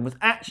finish line was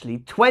actually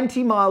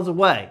 20 miles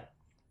away.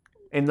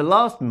 In the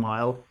last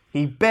mile,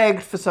 he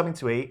begged for something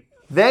to eat.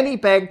 Then he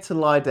begged to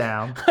lie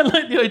down. I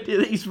like the idea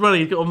that he's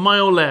running. He's got a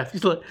mile left.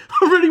 He's like,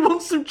 I really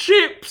want some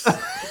chips.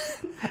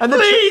 And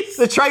Please.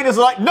 the trainers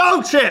are like,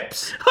 no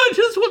chips! I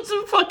just want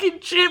some fucking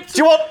chips.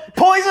 Do you want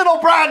poison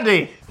or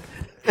brandy?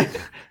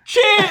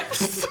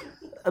 Chips.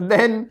 And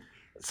then,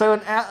 so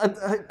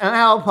an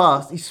hour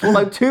passed. He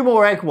swallowed 2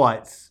 more egg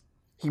whites.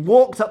 He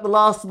walked up the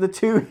last of the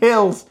 2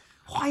 hills.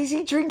 Why is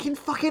he drinking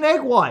fucking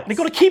egg whites? They've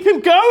got to keep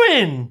him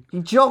going. He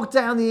jogged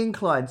down the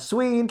incline,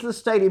 swinging into the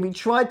stadium. He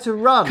tried to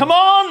run. Come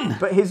on.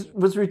 But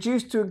was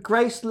reduced to a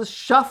graceless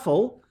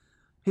shuffle.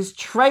 His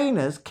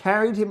trainers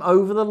carried him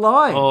over the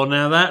line. Oh,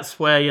 now that's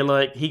where you're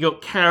like, he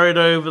got carried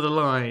over the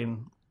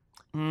line.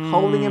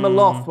 Holding him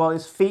aloft while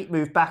his feet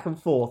moved back and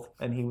forth,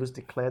 and he was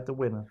declared the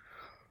winner.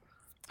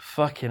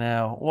 Fucking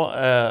hell.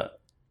 What,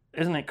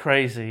 isn't it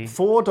crazy?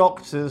 4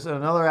 doctors and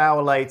another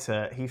hour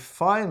later, he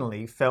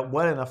finally felt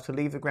well enough to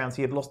leave the grounds.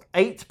 He had lost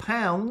 8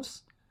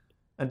 pounds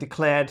and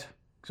declared,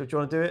 so do you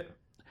want to do it?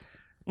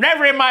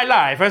 Never in my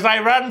life has I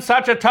run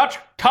such a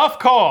tough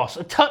course.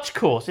 A touch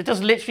course. It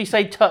does literally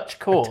say touch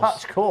course.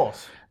 Touch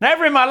course.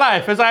 Never in my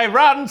life has I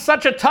run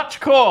such a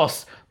touch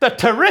course. The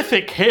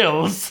terrific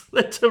hills.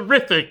 They're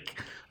terrific.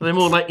 They're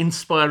more like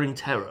inspiring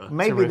terror.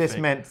 Maybe Terrific. this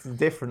meant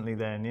differently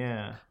then,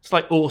 yeah. It's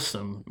like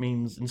awesome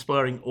means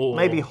inspiring awe.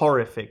 Maybe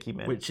horrific, he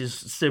meant. Which is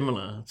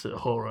similar to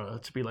horror,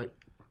 to be like...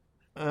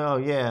 Oh,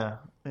 yeah,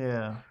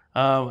 yeah.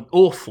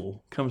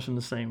 Awful comes from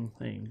the same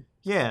thing.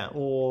 Yeah,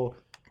 or...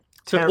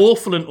 So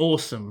awful and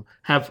awesome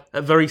have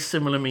a very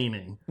similar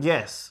meaning.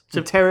 Yes.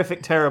 So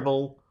terrific,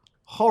 terrible,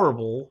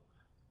 horrible,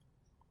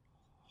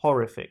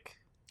 horrific.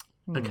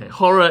 Okay,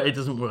 horror, it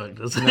doesn't work,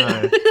 does it?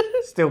 No,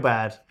 still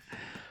bad.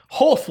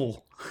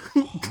 Awful.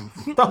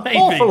 The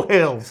awful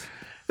hills.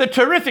 The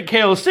terrific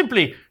hills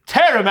simply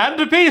tear a man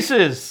to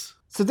pieces.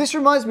 So this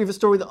reminds me of a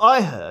story that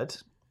I heard.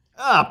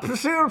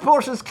 Pursuit of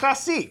Portions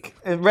Classique,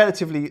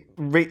 relatively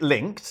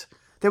linked.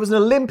 There was an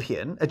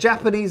Olympian, a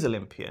Japanese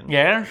Olympian,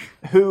 Yeah.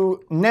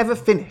 who never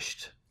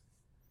finished.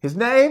 His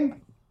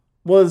name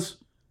was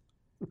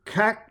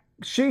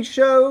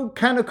Shisho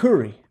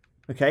Kanekuri.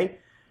 Okay,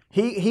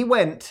 he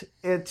went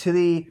to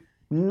the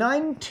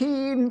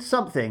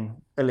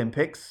 19-something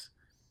Olympics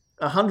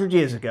 100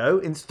 years ago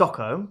in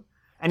Stockholm,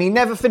 and he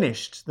never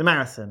finished the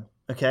marathon.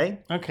 Okay,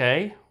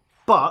 Okay.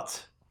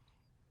 but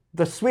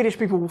the Swedish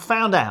people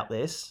found out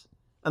this,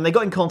 and they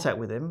got in contact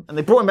with him, and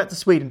they brought him back to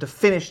Sweden to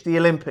finish the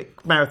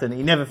Olympic marathon that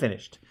he never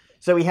finished.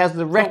 So he has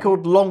the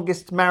record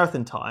longest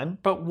marathon time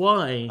But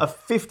why? of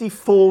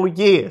 54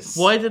 years.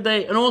 Why did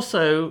they... And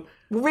also,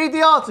 Read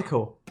the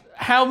article.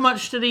 how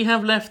much did he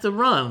have left to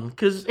run?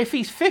 Because if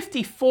he's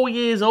 54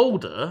 years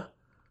older...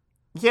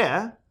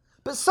 Yeah.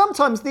 But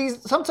sometimes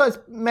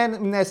men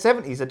in their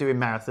 70s are doing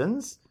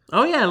marathons.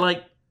 Oh, yeah,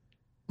 like...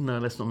 No,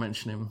 let's not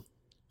mention him.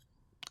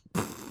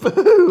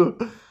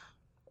 Boo!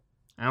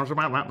 How's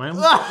about that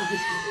now?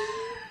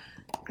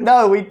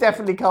 No, we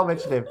definitely can't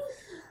mention him.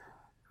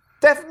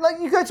 Like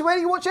you go to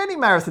you watch any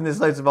marathon, there's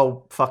loads of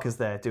old fuckers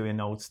there doing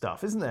old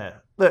stuff, isn't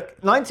there? Look,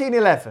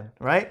 1911,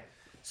 right?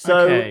 So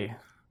Okay.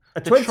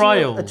 a The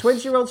trials.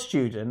 20-year-old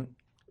student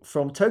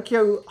from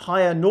Tokyo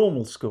Higher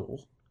Normal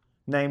School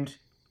named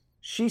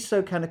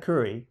Shiso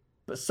Kanekuri,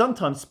 but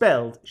sometimes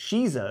spelled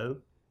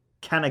Shizo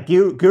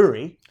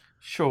Kanaguri,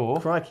 Sure.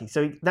 Crikey.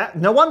 So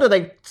no wonder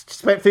they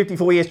spent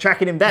 54 years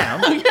tracking him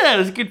down. Oh, yeah,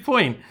 that's a good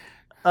point.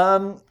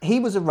 He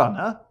was a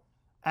runner,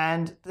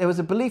 and there was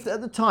a belief that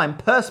at the time,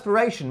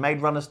 perspiration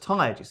made runners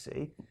tired, you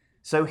see.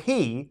 So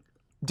he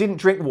didn't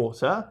drink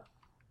water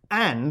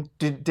and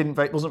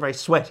wasn't very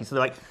sweaty. So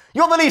they're like,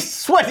 you're the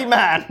least sweaty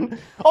man.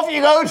 Off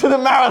you go to the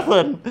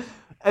marathon.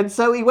 And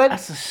so he went.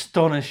 That's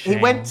astonishing. He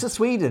went to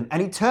Sweden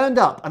and he turned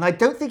up, and I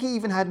don't think he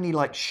even had any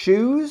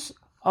shoes.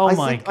 Oh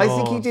God. I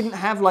think he didn't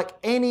have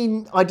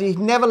any idea. He'd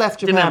never left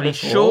Japan Didn't have any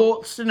before.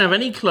 shorts, didn't have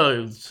any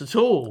clothes at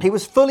all. He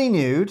was fully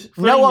nude.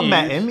 No one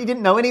met him. He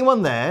didn't know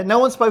anyone there. No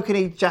one spoke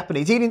any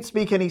Japanese. He didn't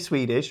speak any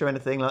Swedish or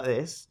anything like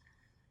this.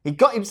 He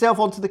got himself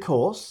onto the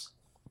course.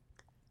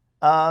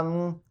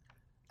 And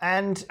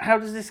how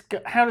does this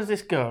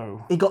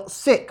go? he got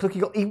sick. Look,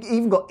 he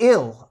even got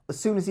ill as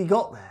soon as he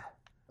got there.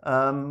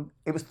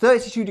 It was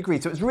 32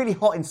 degrees, so it was really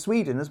hot in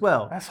Sweden as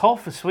well. That's hot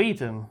for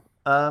Sweden.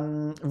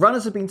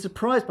 Runners have been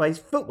surprised by his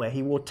footwear.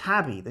 He wore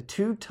tabby, the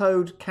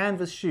two-toed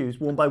canvas shoes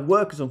worn by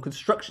workers on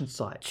construction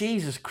sites.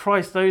 Jesus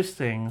Christ, those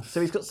things.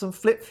 So he's got some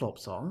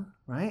flip-flops on,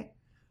 right?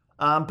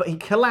 But he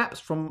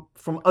collapsed from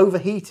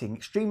overheating,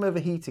 extreme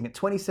overheating at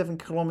 27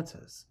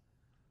 kilometers,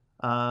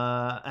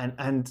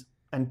 and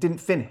didn't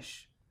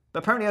finish.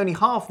 But apparently only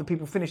half the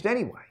people finished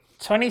anyway.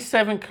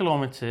 27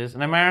 kilometres,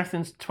 and a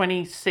marathon's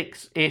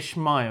 26-ish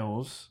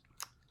miles.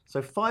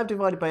 So 5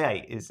 divided by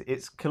 8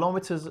 it's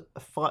kilometres,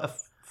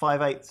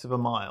 5/8 of a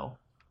mile.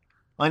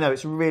 I know,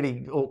 it's a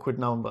really awkward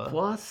number.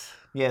 What?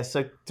 Yeah,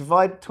 so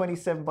divide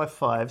 27 by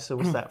 5, so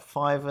what's that,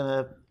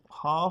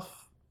 5.5?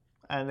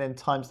 And then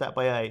times that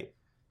by 8.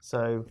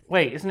 So...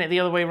 Wait, isn't it the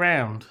other way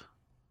round?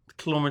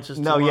 Kilometres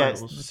to miles.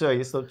 miles. No, yeah,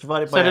 sorry, it's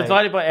divided by 8. So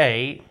divided by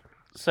 8,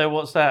 so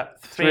what's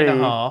that,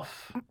 3.5?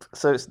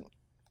 So it's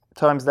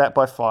times that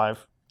by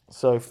 5.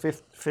 So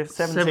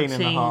 17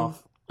 and a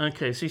half.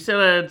 Okay, so you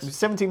still had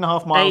 17 and a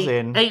half miles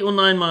in. 8 or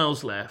 9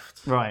 miles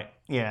left. Right,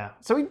 yeah.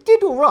 So he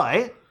did all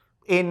right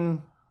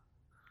in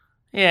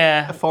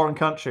a foreign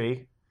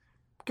country.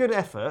 Good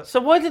effort.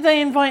 So why did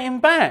they invite him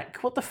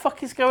back? What the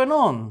fuck is going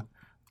on?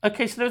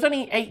 Okay, so there was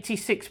only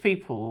 86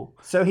 people.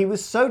 So he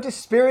was so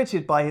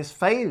dispirited by his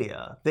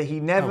failure that he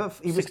never...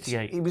 he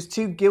was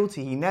too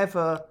guilty. He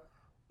never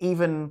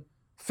even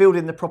filled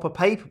in the proper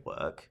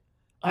paperwork.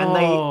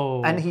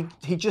 And he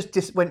just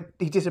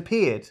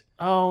disappeared.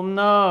 Oh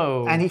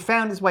no. And he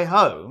found his way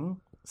home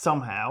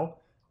somehow,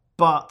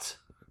 but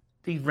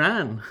he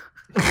ran.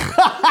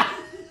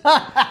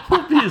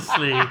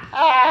 Obviously.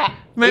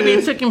 Maybe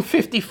it took him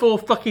 54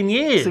 fucking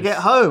years to get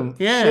home.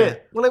 Yeah.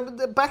 Shit. Well,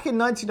 back in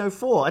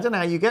 1904, I don't know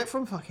how you get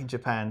from fucking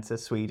Japan to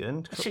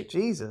Sweden.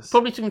 Jesus.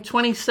 Probably took him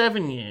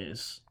 27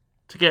 years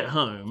to get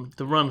home,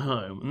 to run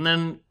home. And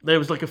then there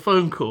was a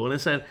phone call and it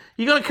said,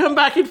 you got to come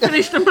back and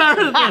finish the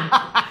marathon.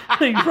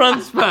 And he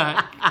runs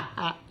back.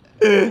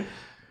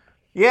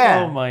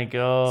 Yeah. Oh my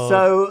God.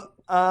 So,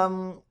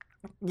 and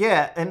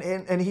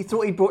he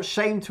thought he brought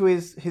shame to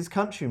his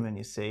countrymen,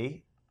 you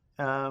see.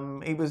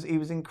 He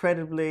was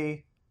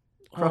incredibly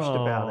crushed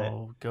about it.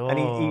 Oh God. And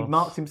he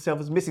marked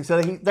himself as missing.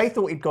 So they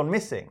thought he'd gone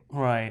missing.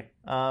 Right.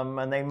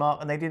 And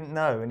they didn't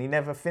know, and he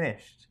never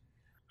finished.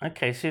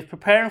 Okay, so he was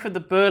preparing for the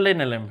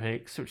Berlin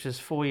Olympics, which is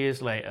 4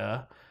 years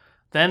later.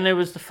 Then there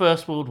was the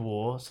First World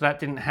War, so that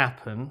didn't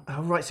happen.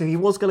 Oh, right, so he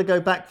was going to go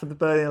back for the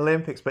Berlin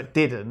Olympics, but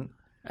didn't.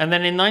 And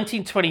then in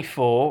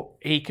 1924,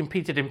 he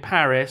competed in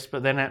Paris,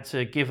 but then had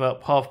to give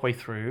up halfway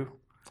through.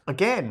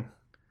 Again?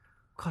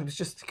 God,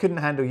 he couldn't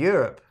handle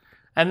Europe.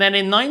 And then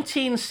in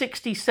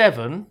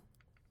 1967...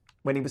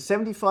 when he was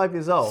 75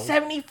 years old...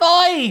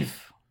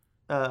 75!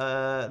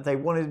 They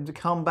wanted him to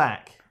come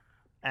back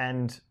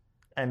and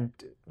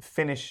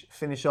finish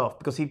off,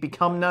 because he'd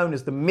become known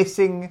as the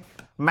missing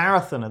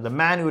marathoner, the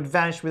man who had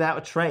vanished without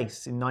a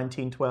trace in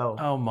 1912.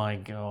 Oh my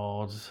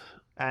God.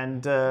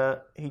 And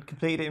he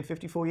completed it in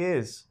 54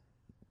 years.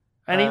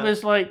 And he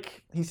was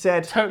he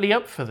said, totally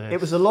up for this.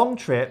 It was a long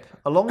trip.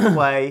 Along the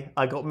way,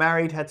 I got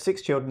married, had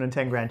 6 children and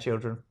 10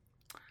 grandchildren.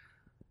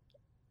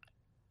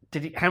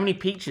 How many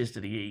peaches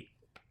did he eat?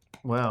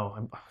 Well,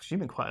 I'm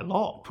assuming quite a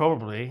lot.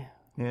 Probably.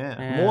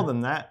 Yeah. More than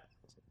that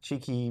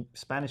cheeky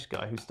Spanish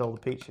guy who stole the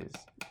peaches.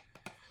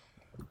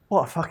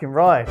 What a fucking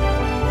ride. Oh,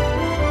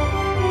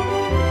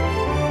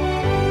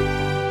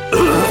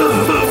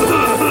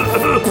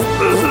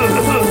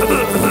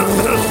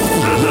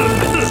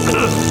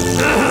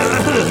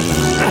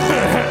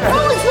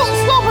 it's not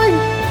stopping!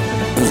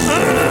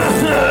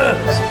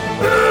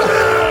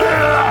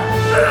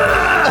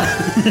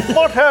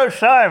 Motto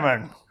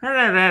Simon.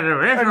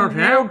 And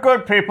you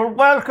good people,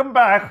 welcome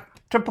back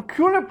to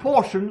Peculiar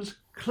Portions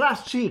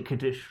Classic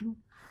Edition,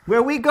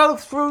 where we go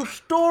through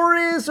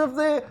stories of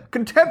the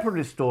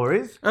contemporary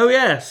stories. Oh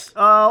yes,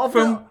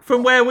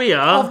 from where we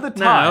are of the time.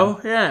 Now,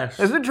 yes.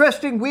 There's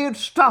interesting, weird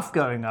stuff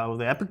going on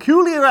there.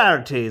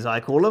 Peculiarities, I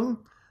call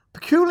them.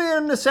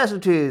 Peculiar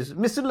necessities,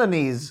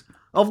 miscellanies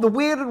of the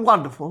weird and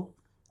wonderful.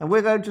 And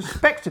we're going to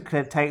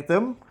spectacutate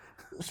them,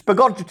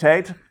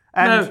 spagogitate,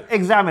 and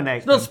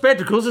examinate them. Not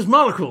spectacles, it's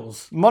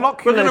monocles. We're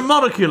going to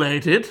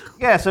monoculate it.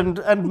 Yes, and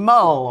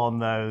mull on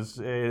those.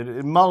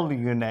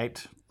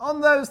 Mulunate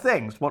on those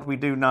things. What we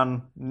do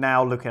none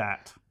now look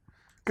at.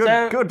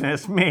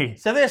 Goodness me.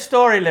 So this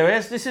story,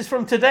 Lewis, this is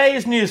from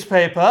today's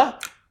newspaper.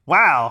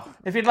 Wow.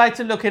 If you'd like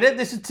to look at it,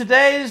 this is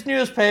today's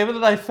newspaper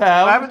that I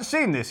found. I haven't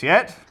seen this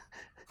yet.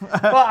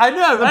 Well, I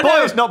know. The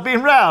boy's not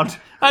been round.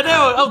 I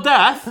know. Oh,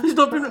 Daff, he's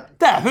not been.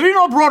 Daff, have you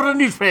not brought a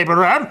newspaper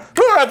round?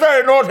 You're a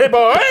very naughty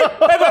boy.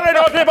 A very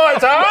naughty boy,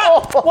 sir.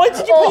 Why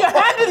did you put your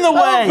hand in the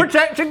way?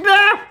 Protecting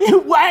Daff.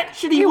 You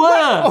actually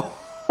were.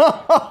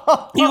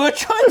 You were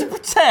trying to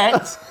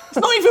protect. It's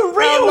not even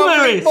real,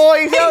 Lewis.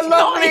 He's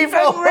not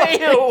even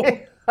real.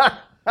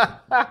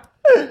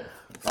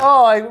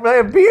 The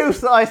abuse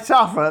that I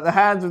suffer at the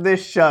hands of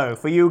this show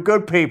for you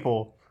good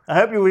people. I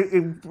hope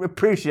you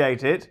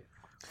appreciate it.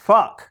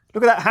 Fuck.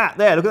 Look at that hat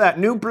there. Look at that.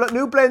 New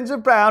blends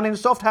of brown in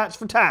soft hats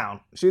for town.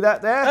 See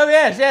that there? Oh,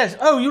 yes.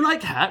 Oh, you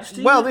like hats,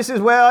 do you? Well, this is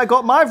where I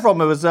got mine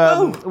from. It was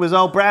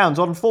Old Brown's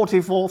on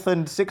 44th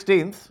and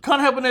 16th.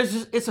 Can't help but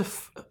notice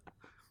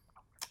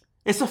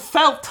it's a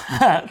felt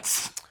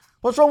hat.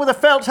 What's wrong with a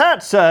felt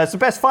hat, sir? It's the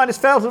best,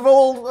 finest felt of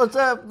all.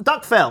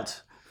 Duck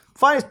felt.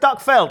 Finest duck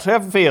felt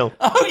ever feel.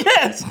 Oh,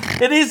 yes.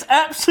 It is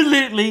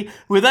absolutely,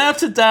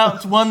 without a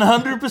doubt,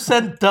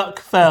 100% duck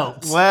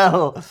felt.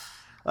 Well,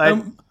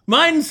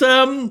 mine's,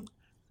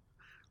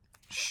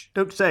 Shh,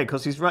 don't say it,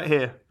 because he's right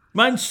here.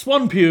 Mine's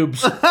swan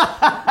pubes.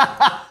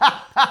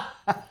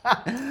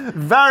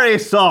 Very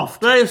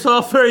soft. Very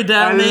soft, very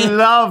downy. I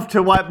love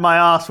to wipe my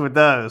ass with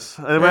those.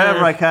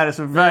 Wherever I can, it's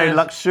a very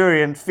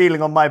luxuriant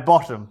feeling on my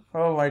bottom.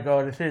 Oh my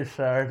God, it is,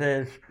 sir, it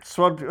is.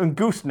 And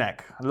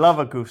gooseneck. I love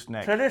a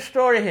gooseneck. So this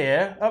story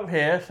here, up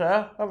here,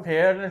 sir, up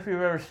here, I don't know if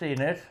you've ever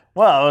seen it.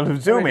 Well,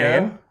 zoom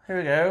in. Here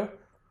we go.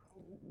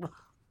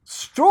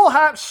 Straw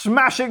hat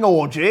smashing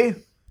orgy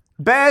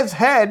bears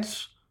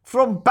heads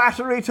from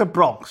Battery to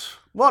Bronx.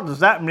 What does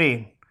that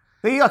mean?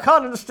 I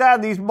can't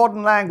understand these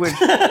modern language.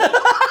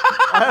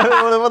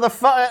 What the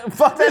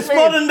fuck This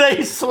modern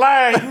day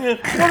slang.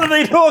 What are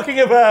they talking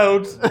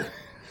about?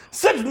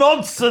 Such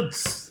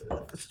nonsense.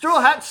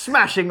 Straw hat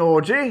smashing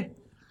orgy.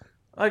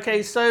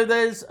 Okay, so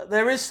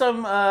there is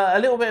some a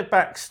little bit of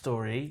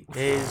backstory.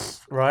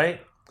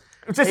 Right?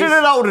 Is this in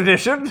an old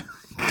edition?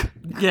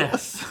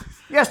 Yes.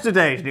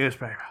 Yesterday's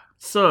newspaper.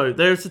 So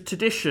there's a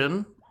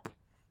tradition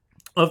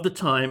of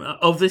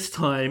this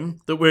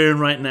time that we're in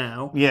right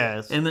now.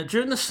 Yes. In that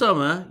during the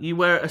summer you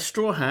wear a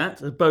straw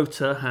hat, a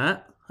boater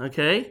hat,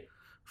 okay,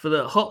 for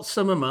the hot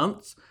summer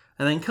months,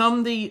 and then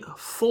come the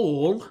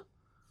fall,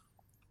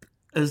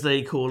 as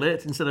they call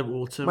it, instead of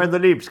autumn, when the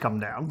leaves come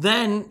down,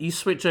 then you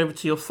switch over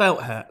to your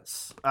felt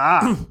hats.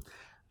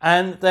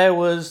 And there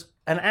was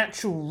an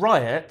actual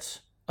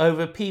riot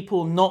over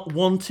people not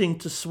wanting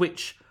to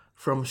switch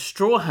from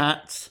straw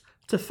hats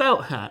to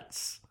felt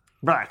hats.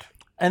 Right.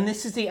 And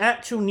this is the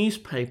actual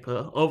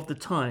newspaper of the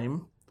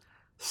time,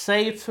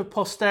 saved for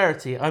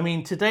posterity. I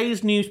mean,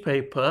 today's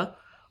newspaper,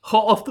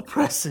 hot off the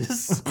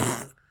presses,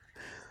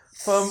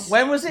 from,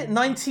 when was it,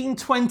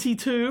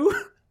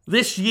 1922?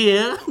 This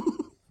year.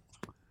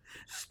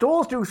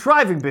 Stores do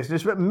thriving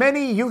business, but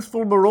many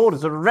youthful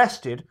marauders are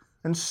arrested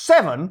and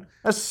 7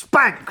 are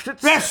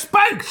spanked. They're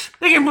spanked!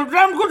 They give them a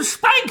damn good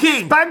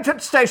spanking! Spanked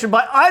at station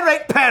by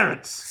irate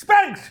parents.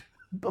 Spanked!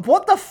 But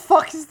what the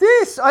fuck is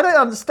this? I don't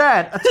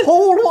understand at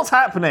all what's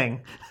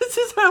happening. This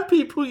is how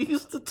people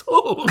used to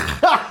talk.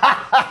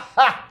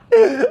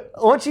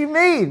 What do you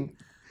mean?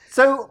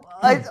 So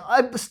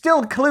I'm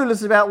still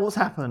clueless about what's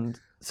happened.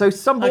 So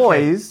some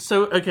boys...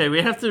 Okay,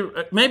 we have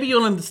to... maybe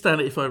you'll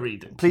understand it if I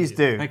read it. Please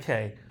do.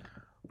 Okay.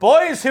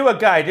 Boys who are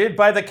guided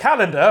by the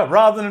calendar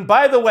rather than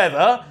by the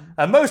weather,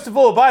 and most of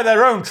all by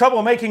their own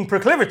troublemaking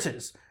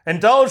proclivities,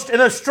 indulged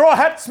in a straw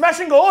hat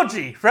smashing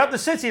orgy throughout the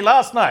city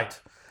last night.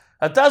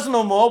 A dozen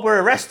or more were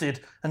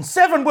arrested, and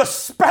 7 were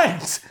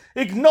spanked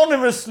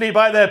ignominiously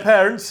by their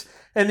parents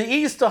in the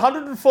East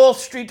 104th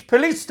Street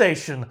police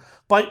station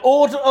by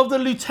order of the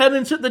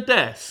lieutenant at the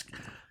desk.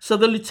 So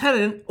the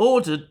lieutenant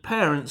ordered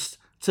parents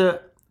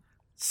to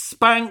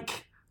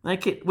spank,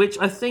 which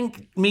I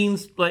think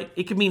means,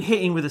 it could mean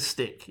hitting with a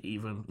stick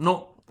even,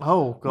 not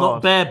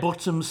bare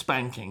bottom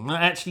spanking,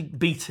 not actually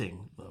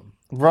beating them.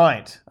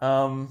 Right.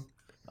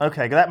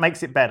 Okay, that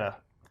makes it better.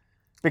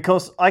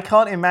 Because I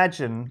can't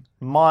imagine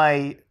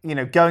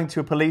going to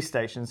a police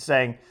station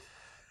saying,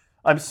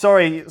 I'm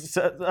sorry,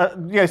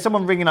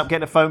 someone ringing up,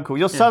 getting a phone call.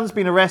 Your son's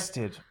been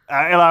arrested.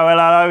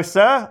 Hello,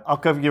 sir. I'll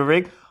give you a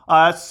ring.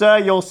 Sir,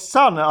 your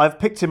son, I've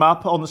picked him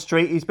up on the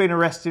street. He's been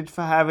arrested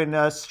for having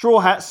a straw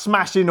hat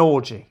smashing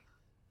orgy.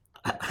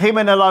 Him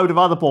and a load of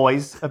other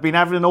boys have been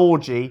having an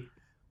orgy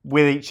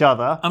with each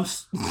other.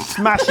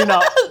 Smashing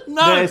up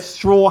their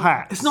straw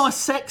hats. It's not a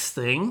sex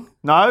thing.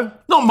 No?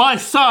 Not my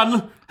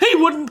son.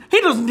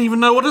 He doesn't even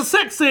know what a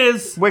sex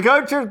is. We're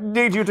going to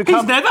need you to come...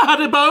 He's never had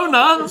a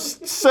boner.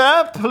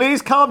 Sir,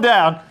 please calm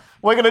down.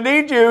 We're going to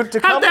need you to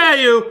come... How dare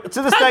you?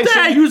 To the station.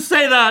 How dare you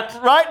say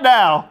that? Right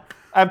now.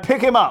 And pick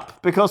him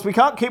up. Because we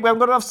haven't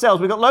got enough cells.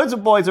 We've got loads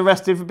of boys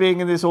arrested for being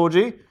in this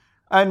orgy.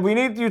 and we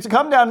need you to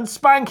come down and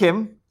spank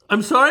him.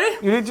 I'm sorry?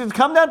 You need you to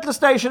come down to the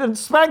station and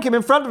spank him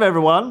in front of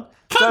everyone.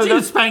 Can't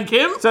you spank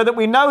him? So that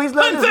we know he's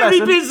learned I'm his very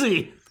lesson.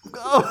 busy.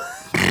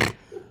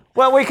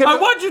 Well, we can. I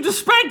want you to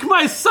spank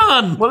my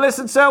son. Well,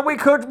 listen, sir, we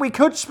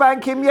could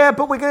spank him, yeah,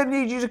 but we're going to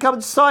need you to come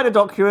and sign a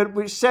document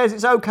which says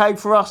it's okay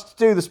for us to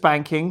do the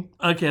spanking.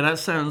 Okay, that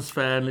sounds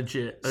fair and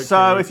legit. Okay.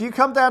 So if you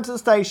come down to the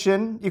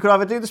station, you can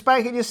either do the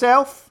spanking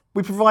yourself.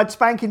 We provide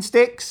spanking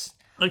sticks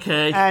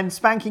Okay. and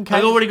spanking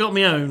canes. I already got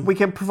my own. We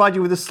can provide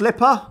you with a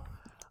slipper.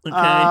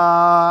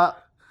 Okay.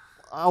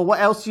 What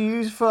else do you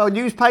use for a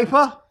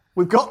newspaper?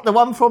 We've got the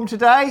one from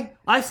today.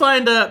 I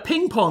find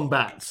ping pong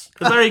bats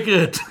are very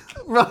good.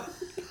 Right.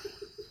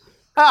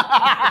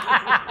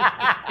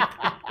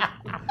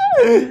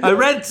 I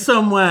read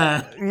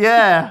somewhere.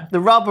 Yeah, the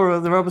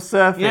rubber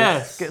surface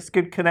Yes. gets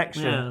good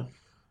connection Yeah.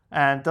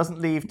 and doesn't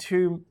leave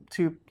too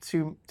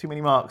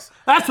many marks.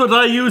 That's what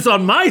I use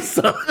on my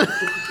son.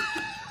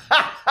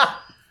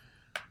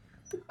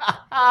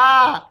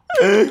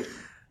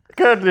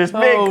 Goodness me!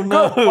 Oh,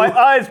 no. My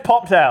eyes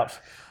popped out.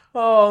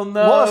 Oh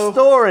no. What a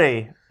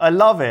story! I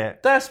love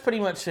it. That's pretty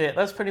much it.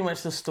 That's pretty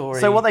much the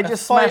story. So what they A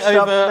just fight smashed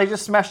up? over- They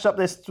just smashed up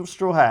their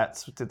straw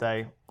hats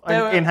today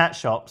in hat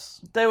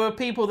shops. There were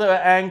people that were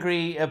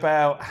angry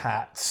about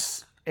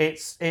hats.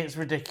 It's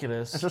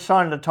ridiculous. It's a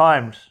sign of the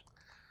times.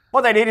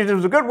 What they needed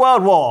was a good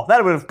world war.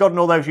 That would have gotten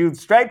all those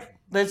youths straight.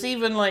 There's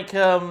even like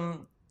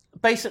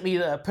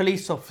basically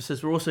police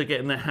officers were also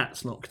getting their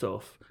hats knocked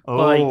off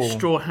by Oh.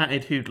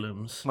 straw-hatted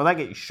hoodlums. Well, they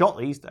get you shot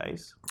these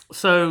days.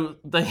 So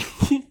they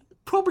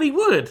probably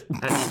would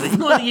actually,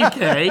 not in the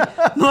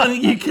UK, not in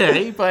the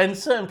UK, but in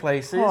certain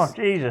places. Oh,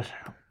 Jesus.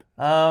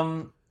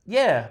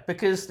 Yeah,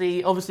 because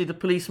obviously the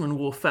policemen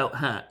wore felt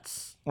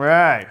hats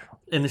Right.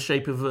 in the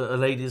shape of a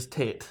lady's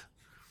tit.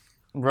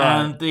 Right.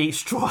 And the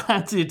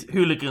straw-hatted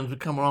hooligans would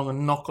come along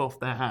and knock off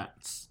their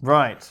hats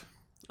Right.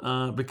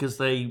 because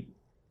they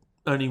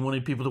only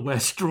wanted people to wear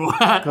straw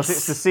hats. Because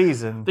it's the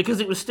season. Because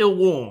it was still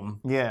warm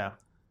Yeah.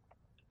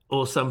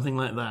 or something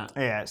like that.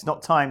 Yeah, it's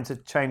not time to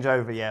change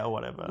over yet or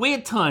whatever.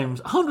 Weird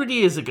times. 100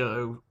 years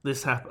ago,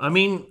 this happened. I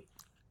mean,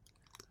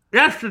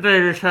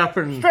 yesterday this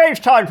happened. Strange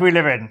times we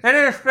live in. It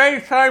is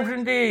strange times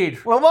indeed.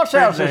 Well, what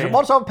else is Strange it? days.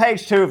 What's on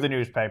page 2 of the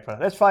newspaper?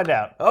 Let's find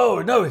out.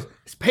 Oh, no,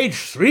 it's page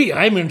 3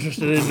 I'm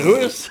interested in,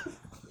 Lewis.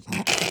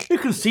 You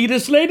can see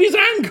this lady's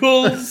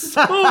ankles.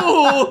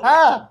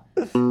 Oh.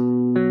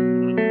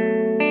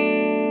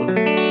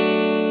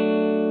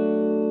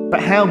 But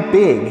how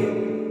big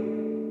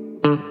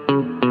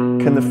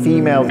can the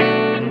females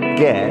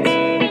get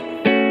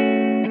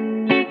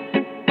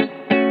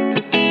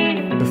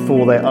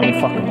before they're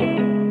unfuckable?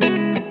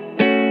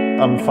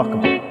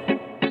 Unfuckable.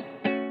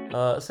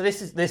 So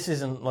this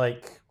isn't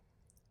like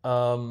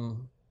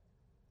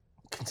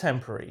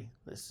contemporary.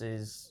 This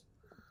is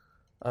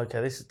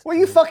okay. This is What are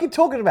you fucking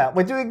talking about?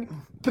 We're doing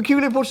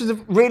peculiar portions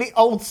of really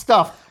old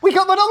stuff. We're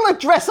not going to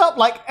dress up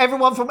like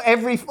everyone from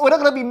every... We're not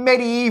going to be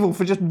medieval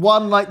for just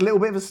one like little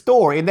bit of a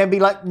story and then be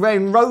like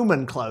wearing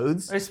Roman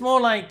clothes. It's more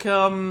like we've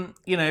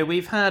been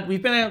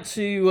out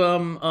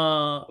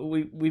to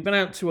we've been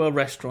out to our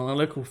restaurant, our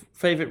local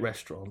favourite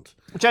restaurant.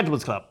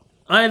 Gentleman's Club.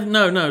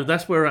 No,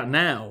 that's where we're at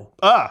now.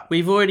 Ah.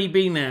 We've already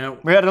been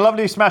out. We had a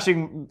lovely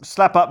smashing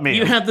slap-up meal.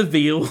 You had the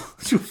veal,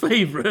 it's your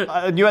favourite.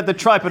 And you had the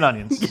tripe and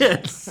onions.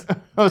 Yes. That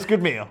was a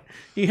good meal.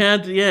 You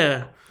had,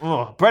 yeah.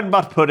 Oh, bread and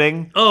butter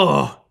pudding.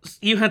 Oh,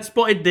 you had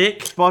spotted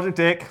dick. Spotted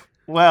dick.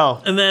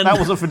 Well, And then- that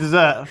wasn't for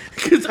dessert.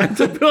 Because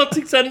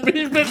antibiotics hadn't been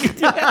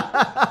invented yet.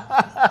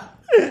 Oh,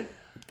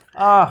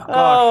 God.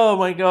 Oh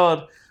my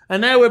god!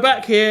 And now we're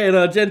back here in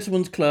our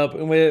gentleman's club,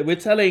 and we're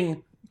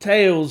telling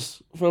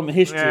tales from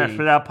history. Yes,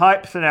 with our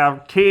pipes and our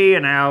tea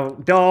and our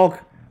dog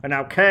and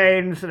our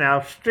canes and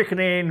our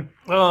strychnine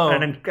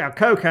and our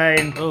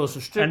cocaine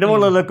some and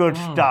all of the good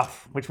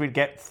stuff, which we'd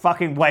get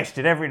fucking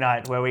wasted every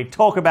night, where we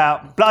talk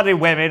about bloody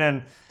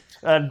women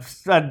and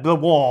the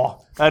war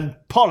and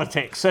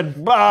politics and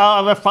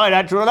the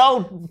financial and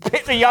old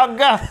Pitt the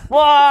Younger.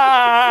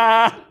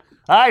 Wah!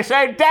 I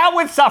say down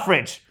with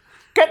suffrage.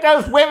 Get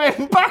those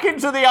women back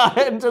into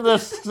the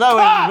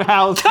sewing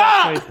house.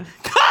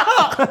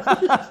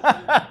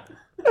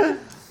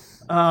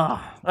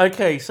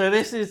 Okay, so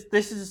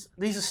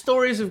these are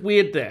stories of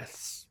weird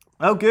deaths,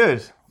 Oh,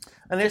 good.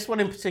 and this one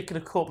in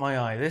particular caught my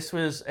eye. This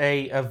was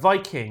a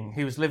Viking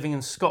who was living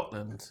in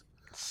Scotland.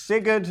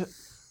 Sigurd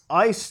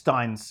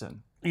Eysteinsson.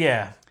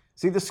 Yeah,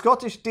 See, the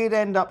Scottish did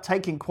end up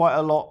taking quite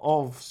a lot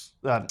of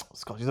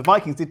Scottish. The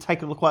Vikings did take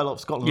quite a lot of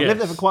Scotland. They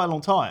lived there Yes. for quite a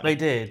long time. they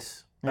did.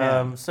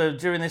 Yeah. So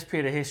during this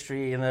period of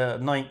history in the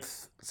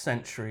 9th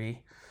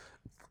century.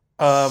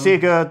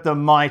 Sigurd the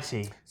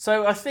Mighty.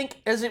 So I think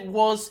as it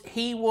was,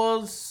 he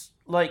was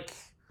like.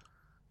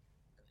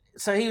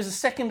 So he was the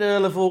second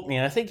Earl of Orkney,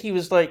 and I think he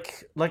was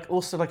like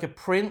also like a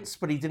prince,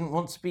 but he didn't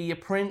want to be a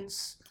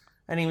prince,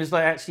 and he was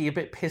like actually a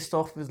bit pissed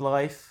off with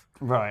life.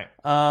 Right.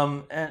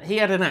 And he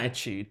had an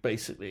attitude,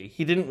 basically.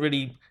 He didn't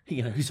really,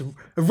 he's a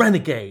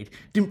renegade.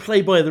 Didn't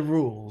play by the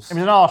rules. He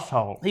was an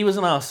arsehole. He was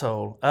an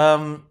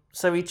arsehole.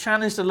 So he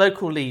challenged a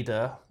local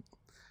leader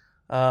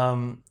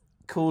called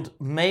called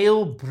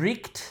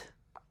Maelbricht.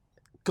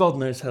 God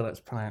knows how that's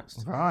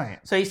pronounced. Right.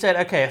 So he said,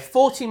 okay, a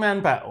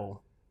 40-man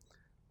battle.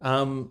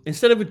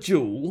 Instead of a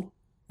duel,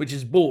 which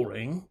is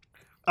boring.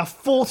 A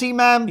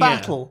 40-man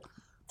battle.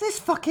 This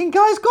fucking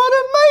guy's got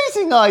an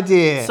amazing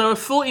idea. So a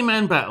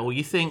 40-man battle,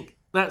 you think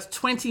that's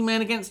 20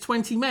 men against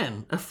 20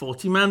 men. A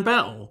 40-man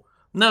battle.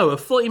 No, a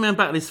 40-man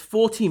battle is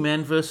 40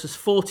 men versus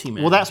 40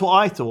 men. Well, that's what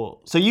I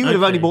thought. So you would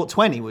have only bought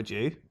 20, would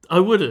you? I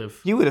would have.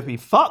 You would have been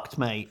fucked,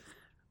 mate.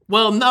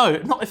 Well, no,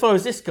 not if I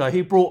was this guy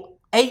who brought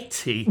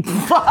 80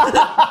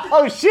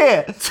 Oh,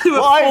 shit. to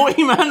a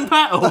 40-man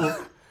battle.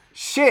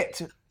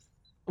 Shit.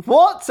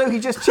 What? So he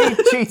just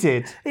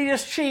cheated? He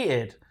just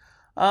cheated.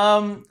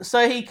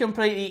 So he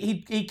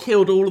completely he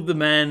killed all of the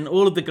men,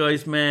 all of the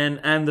guy's men,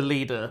 and the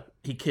leader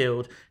he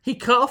killed. He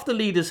cut off the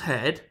leader's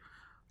head,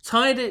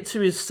 tied it to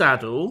his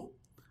saddle,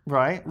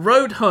 Right.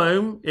 rode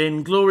home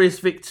in glorious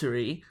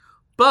victory,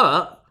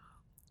 but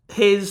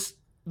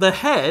the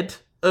head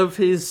of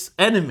his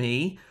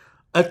enemy,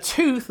 a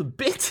tooth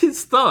bit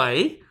his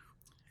thigh,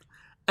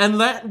 and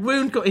that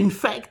wound got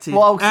infected,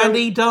 and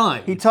he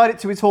died. He tied it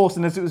to his horse,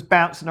 and as it was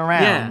bouncing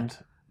around,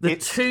 the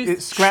tooth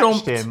it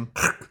scratched chomped. him.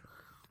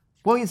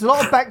 Well, there's a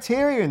lot of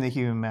bacteria in the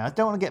human mouth.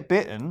 Don't want to get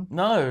bitten.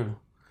 No.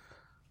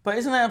 But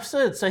isn't that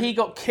absurd? So he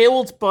got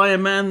killed by a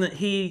man that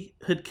he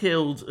had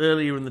killed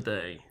earlier in the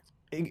day.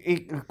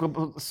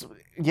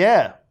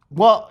 Yeah.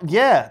 Well,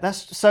 yeah.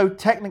 That's so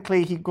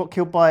technically he got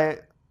killed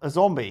by a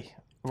zombie.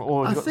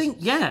 I think,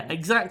 yeah,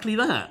 exactly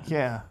that.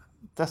 Yeah,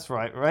 that's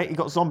right. Right. He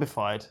got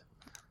zombified.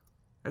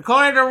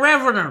 According to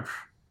Revenant.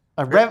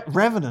 A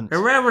revenant. The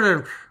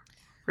Revenant.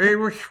 He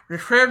was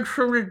returned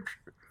from the...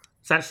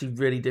 It's actually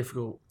really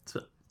difficult.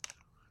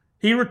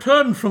 He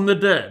returned from the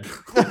dead.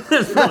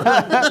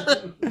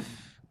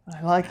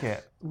 I like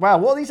it. Wow,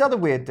 what are these other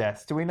weird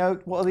deaths? Do we know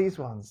what are these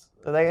ones?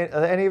 Are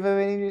any of them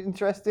any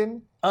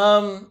interesting?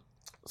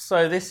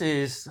 So this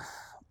is...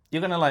 You're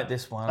going to like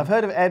this one. I've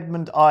heard of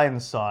Edmund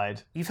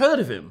Ironside. You've heard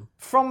of him?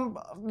 From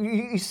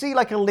you see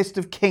like a list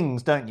of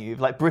kings, don't you?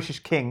 Like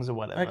British kings or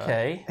whatever.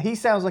 Okay. He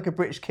sounds like a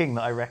British king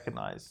that I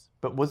recognise.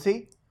 But was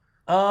he?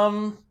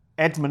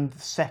 Edmund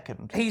II.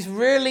 He's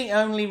really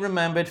only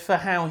remembered for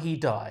how he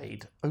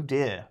died. Oh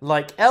dear.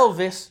 Like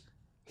Elvis,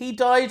 he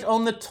died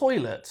on the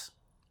toilet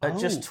at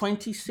just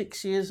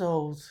 26 years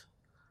old.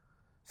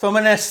 From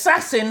an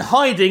assassin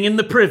hiding in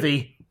the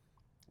privy.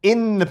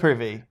 In the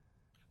privy.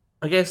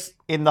 I guess...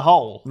 In the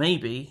hole.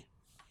 Maybe.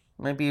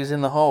 Maybe he was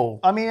in the hole.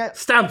 I mean...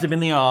 Stabbed him in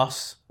the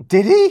arse.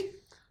 Did he?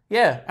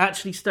 Yeah,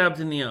 actually stabbed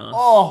in the arse.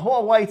 Oh, what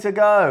a way to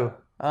go.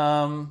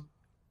 Um...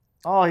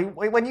 Oh,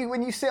 when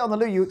you sit on the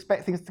loo, you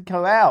expect things to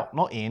go out,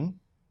 not in.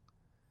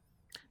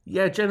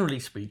 Yeah,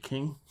 generally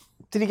speaking.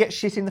 Did he get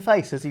shit in the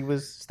face as he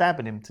was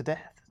stabbing him to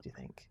death, do you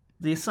think?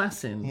 The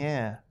assassin?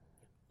 Yeah.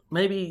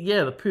 Maybe,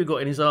 yeah, the poo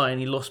got in his eye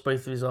and he lost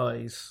both of his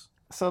eyes.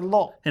 It's a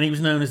lot. And he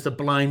was known as the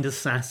blind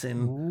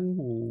assassin.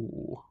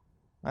 Ooh.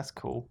 That's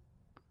cool.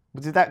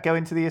 Did that go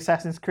into the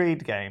Assassin's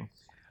Creed game?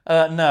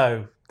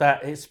 No.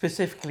 That it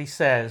specifically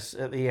says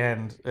at the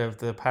end of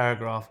the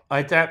paragraph,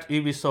 I doubt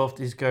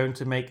Ubisoft is going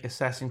to make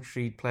Assassin's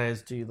Creed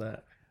players do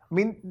that. I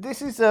mean,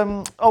 this is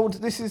how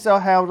old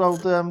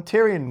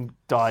Tyrion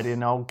died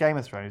in old Game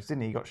of Thrones,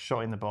 didn't he? He got shot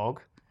in the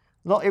bog.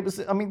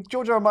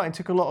 George R. R. Martin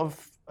took a lot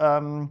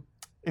of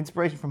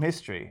inspiration from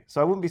history,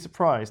 so I wouldn't be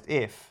surprised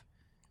if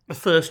the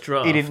first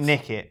draft he didn't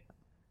nick it.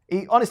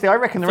 Honestly, I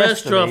reckon the first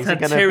rest of draft these had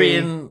are going to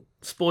Tyrion,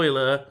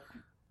 spoiler,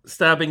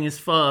 stabbing his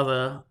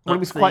father. Well, he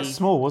was quite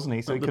small, wasn't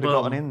he? So he could have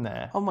gotten in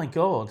there. Oh my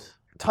god.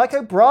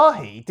 Tycho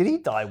Brahe, did he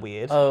die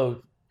weird?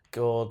 Oh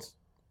god.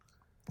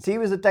 So he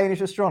was a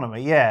Danish astronomer,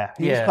 yeah.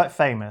 He was quite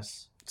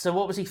famous. So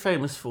what was he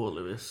famous for,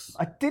 Lewis?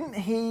 Didn't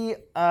he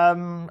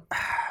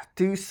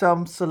do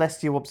some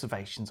celestial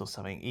observations or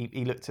something?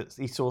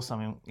 He saw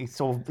something. He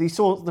saw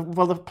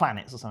the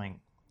planets or something.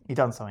 He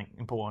done something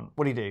important.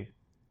 What did he do?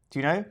 Do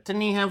you know?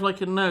 Didn't he have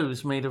like a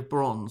nose made of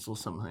bronze or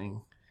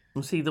something?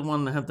 Was he the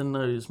one that had the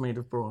nose made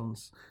of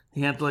bronze?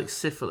 He had like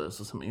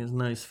syphilis or something. His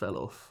nose fell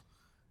off,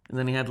 and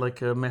then he had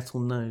like a metal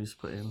nose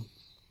put in.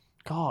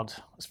 God,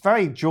 it's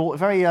very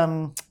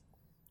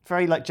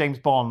like James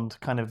Bond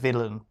kind of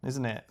villain,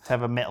 isn't it? To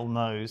have a metal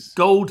nose,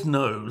 gold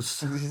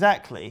nose.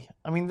 Exactly.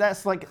 I mean,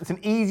 it's an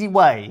easy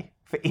way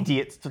for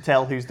idiots to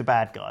tell who's the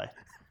bad guy.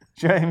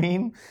 Do you know what I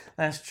mean?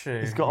 That's true.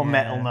 He's got a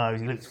metal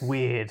nose. He looks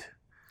weird.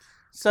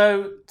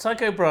 So,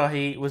 Tycho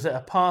Brahe was at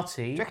a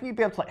party. Do you reckon you'd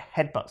be able to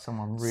headbutt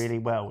someone really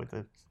well with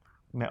a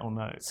metal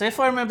nose? So if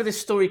I remember this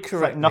story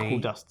correctly... It's like knuckle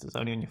dusters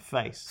only on your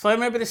face. If I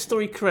remember this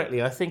story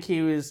correctly, I think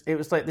it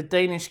was like the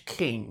Danish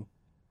king.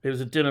 It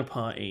was a dinner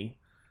party.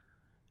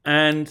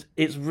 And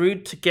it's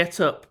rude to get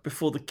up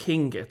before the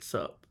king gets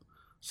up.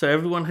 So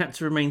everyone had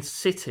to remain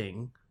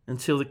sitting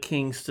until the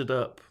king stood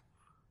up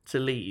to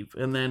leave.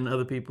 And then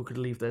other people could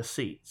leave their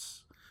seats.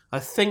 I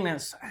think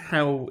that's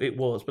how it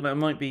was, but that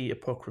might be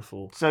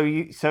apocryphal. So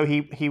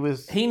he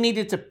was... He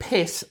needed to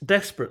piss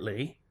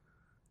desperately,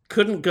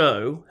 couldn't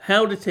go,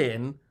 held it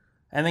in,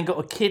 and then got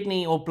a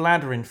kidney or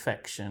bladder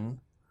infection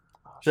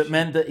that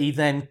meant that he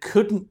then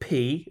couldn't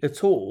pee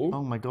at all.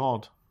 Oh my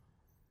God.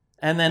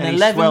 And then And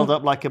he swelled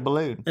up like a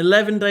balloon.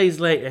 11 days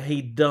later,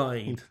 he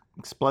died.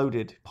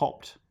 Exploded.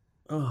 Popped.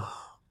 Oh.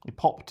 He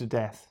popped to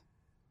death.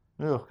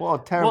 Ugh,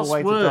 what a terrible What's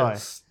way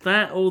worse,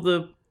 that or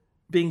the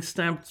being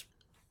stabbed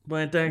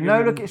by a dagger? to die.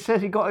 No, look, it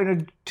says he got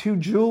in 2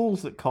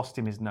 jewels that cost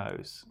him his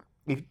nose.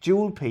 He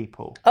jeweled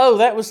people. Oh,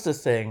 that was the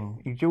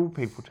thing. He jeweled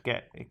people to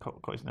get... He got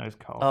his nose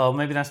cut off. Oh,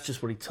 maybe that's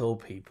just what he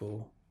told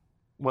people.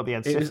 Well, he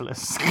had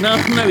syphilis. No,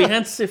 he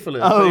had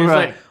syphilis. Oh, So he was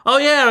right. like, oh,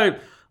 yeah,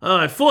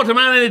 I fought a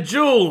man in a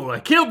duel. I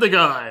killed the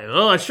guy.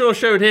 Oh, I sure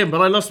showed him,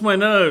 but I lost my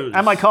nose.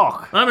 And my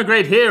cock. I'm a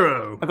great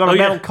hero. I got a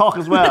metal cock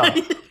as well.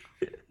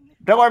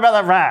 Don't worry about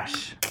that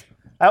rash.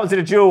 That was in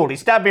a duel. He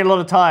stabbed me a lot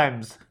of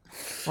times.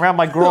 Around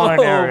my groin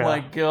area. Oh, my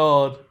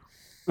God.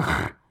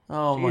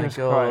 Oh, my Jesus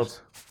God.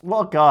 Christ.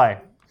 What a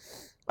guy.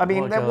 I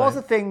mean, What a there guy. was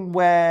a thing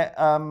where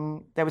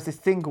there was this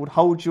thing called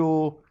hold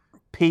your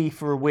pee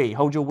for a wee.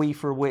 Hold your wee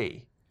for a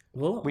wee.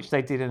 What? Which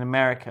they did in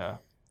America.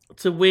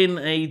 To win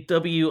a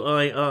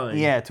WII.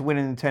 Yeah, to win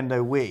a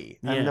Nintendo Wii.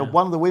 And Yeah.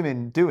 one of the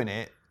women doing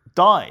it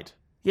died.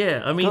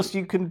 Yeah, I mean, Because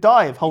you can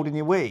die of holding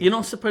your Wii. you're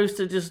not supposed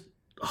to just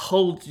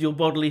hold your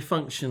bodily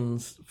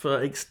functions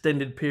for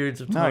extended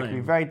periods of No, time. it can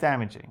be very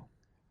damaging.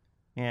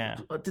 Yeah.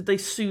 Did they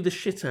sue the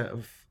shit out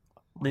of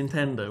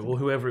Nintendo or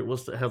whoever it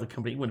was that held the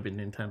company? It wouldn't have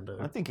been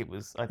Nintendo. I think it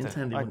was... I Nintendo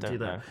don't wouldn't do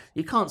that. know.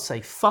 You can't say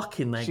fuck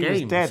in their She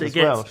games. was dead It as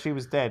gets- well. She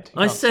was dead.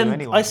 You I can't sue send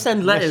anyone letters.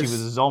 unless she was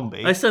a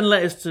zombie. I send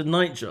letters to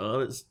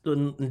Nightjar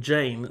and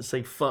Jane that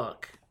say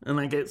fuck, and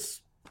that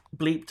gets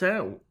bleeped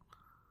out.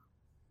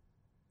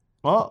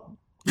 What?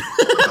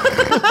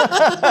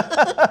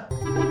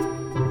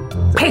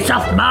 Piss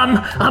off, Mum!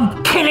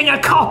 I'm killing a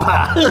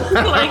copper!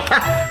 Like,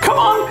 come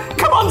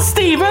on,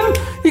 Stephen!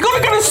 You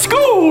gotta go to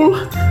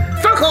school!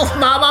 Fuck off,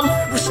 Mum.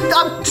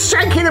 I'm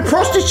shanking a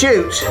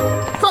prostitute.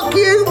 Fuck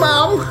you,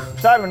 Mum.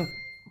 Simon,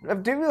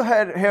 have you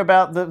hear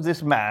about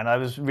this man I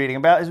was reading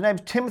about? His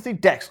name's Timothy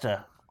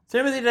Dexter.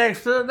 Timothy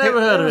Dexter,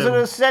 never heard He was of an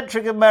him.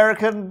 eccentric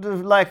American,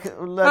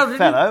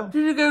 fellow.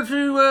 Did you go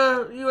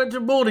to, you went to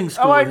boarding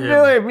school Oh, I with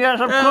knew him. Yes,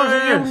 of course,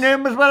 yes. you knew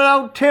him as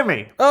well, old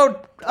Timmy. Oh,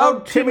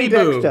 Timmy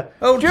Boo. Dexter.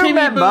 Oh, Do you Timmy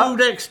remember? Boo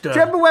Dexter. Do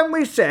you remember when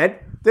we said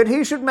that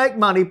he should make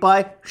money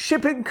by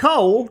shipping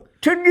coal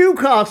to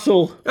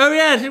Newcastle? Oh,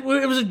 yes, it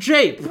was a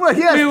jape. Well,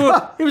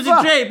 yes, It was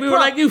a jape. We were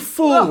like, you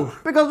fool.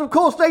 Because, of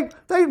course, they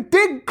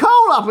dig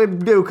coal up in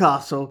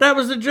Newcastle. That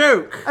was the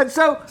joke. And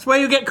so, That's where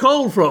you get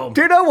coal from.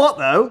 do you know what,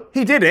 though?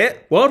 He did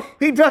it. What?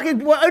 He fucking...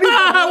 What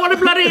What a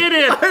bloody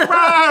idiot!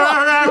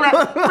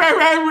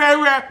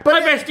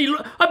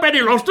 I bet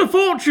he lost a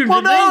fortune,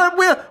 Well, didn't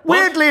no, he?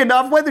 weirdly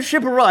enough, when the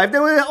ship arrived, they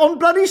were on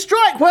bloody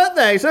strike, weren't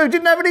they? So he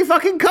didn't have any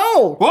fucking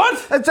coal.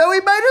 What? And so he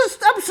made an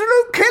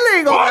absolute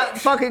killing on What?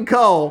 that fucking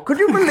coal. Could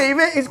you believe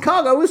it? His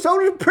cargo was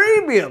sold at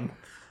premium.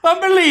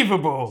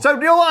 Unbelievable. So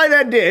do you know what I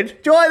then did? Do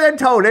you know what I then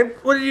told him?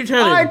 What did you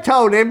tell I him?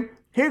 told him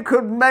he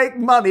could make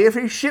money if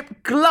he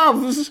shipped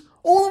gloves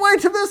all the way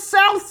to the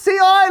South Sea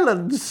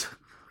Islands.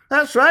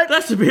 That's right.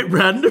 That's a bit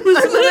random, isn't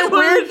Isn't it? it Why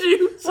weird? did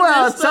you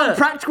Well, suggest some that?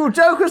 practical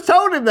jokers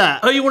told him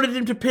that. Oh, you wanted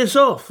him to piss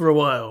off for a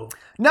while?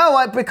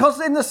 No,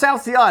 because in the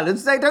South Sea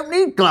Islands, they don't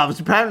need gloves,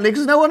 apparently,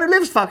 because no one who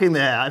lives fucking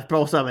there,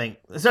 or something.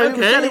 So he was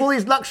Okay. selling all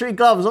these luxury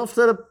gloves off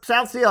to the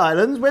South Sea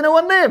Islands where no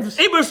one lives.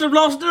 He must have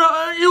lost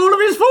all of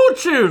his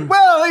fortune.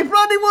 Well, he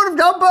bloody would have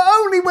done, but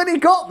only when he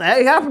got there.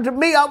 He happened to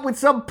meet up with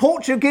some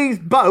Portuguese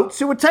boats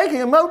who were taking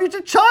him only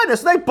to China,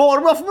 so they bought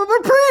him off him at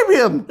a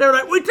premium. They were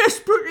like, we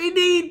desperately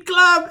need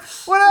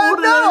gloves. Well, more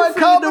than no, I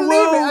anything can't in the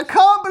believe it. world." I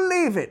can't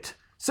believe it.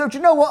 So do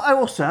you know what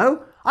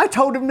I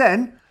told him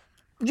then,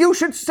 you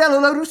should sell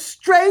a load of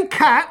stray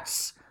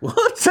cats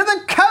What? to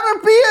the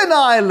Caribbean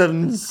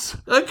islands.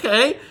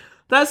 Okay,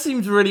 that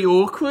seems really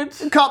awkward.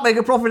 Can't make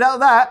a profit out of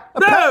that.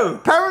 No!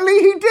 Apparently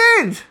he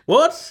did.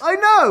 What? I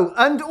know.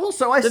 And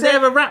also I Did said, they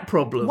have a rat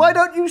problem? why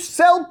don't you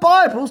sell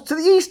Bibles to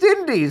the East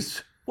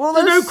Indies? Well,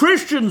 There's no those-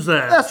 Christians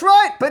there. That's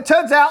right. But it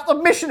turns out the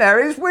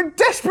missionaries were in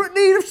desperate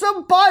need of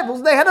some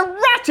Bibles. They had a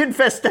rat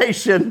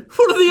infestation.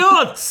 What are the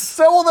odds?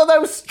 So all of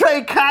those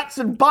stray cats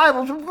and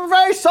Bibles were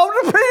very sold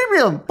at a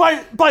premium.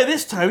 By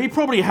this time, he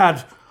probably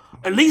had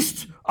at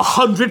least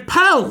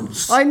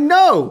 £100. I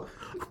know.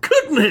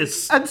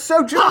 Goodness. And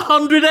so do you-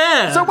 100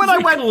 air. So when as I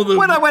we went call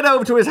them.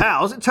 over to his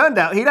house, it turned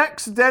out he'd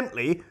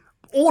accidentally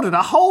ordered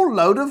a whole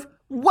load of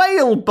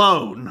whale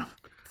bone,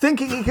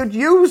 thinking he could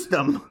use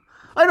them.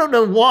 I don't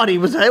know what he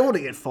was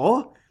holding it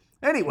for.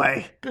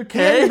 Anyway, he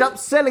Okay. ended up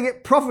selling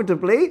it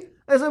profitably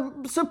as a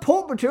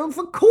support material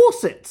for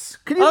corsets.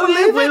 Can you Oh yeah,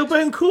 believe it?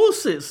 whalebone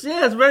corsets.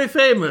 Yes, very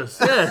famous.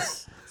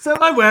 Yes. So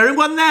I'm wearing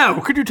one now.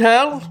 Could you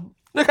tell?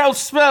 Look how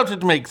svelte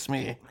it makes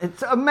me.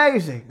 it's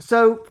amazing.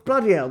 So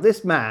bloody hell,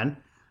 this man,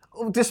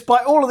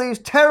 despite all of these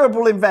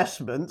terrible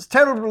investments,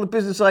 terrible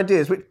business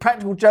ideas, which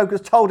practical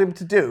jokers told him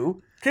to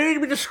do, Do you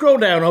need me to scroll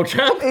down, old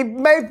chap? he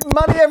made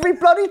money every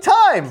bloody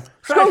time.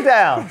 Scroll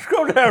down.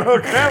 Scroll down,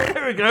 old chap.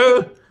 There we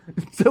go.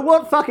 So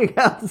what fucking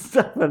else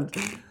happened?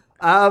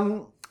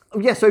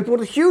 Yeah, so he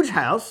bought a huge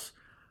house,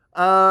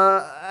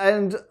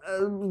 and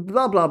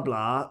blah, blah,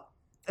 blah.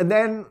 And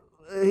then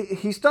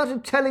he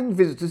started telling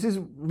visitors his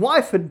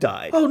wife had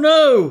died, Oh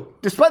no!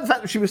 despite the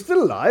fact that she was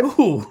still alive,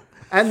 Ooh.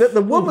 and that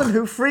the woman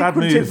who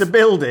frequented move. the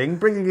building,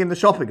 bringing in the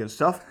shopping and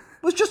stuff,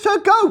 was just her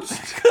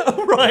ghost.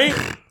 Right.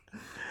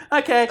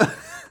 Okay.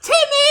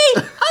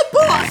 Timmy, I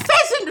bought a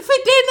pheasant for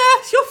dinner.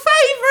 It's your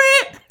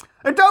favourite.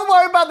 And don't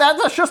worry about that,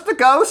 that's just a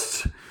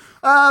ghost.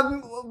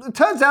 It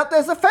turns out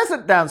there's a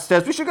pheasant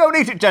downstairs. We should go and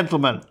eat it,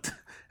 gentlemen.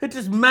 It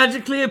just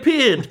magically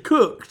appeared,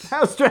 cooked.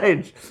 How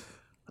strange.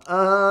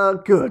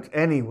 Good.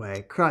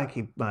 Anyway,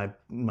 crikey, my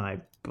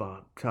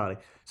Charlie.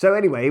 So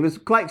anyway, he was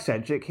quite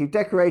eccentric. He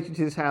decorated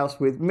his house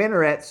with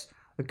minarets,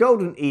 a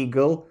golden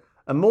eagle,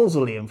 a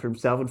mausoleum for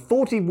himself, and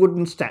 40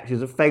 wooden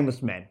statues of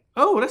famous men.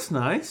 Oh, that's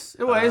nice.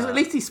 Well, at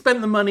least he spent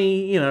the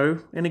money, in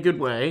a good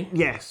way.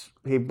 Yes,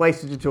 he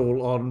wasted it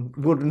all on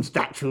wooden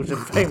statues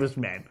of famous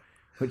men,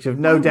 which have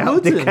no doubt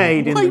wooden?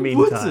 decayed in Why the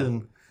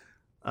meantime.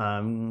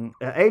 wooden?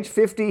 At age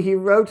 50, he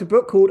wrote a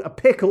book called A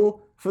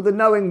Pickle for the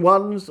Knowing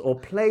Ones, or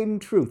Plain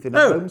Truth in a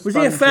Oh, Homespun was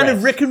he a fan Dress.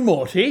 of Rick and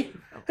Morty?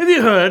 Have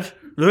you heard,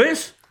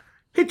 Lewis?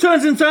 He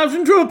turns himself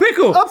into a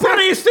pickle.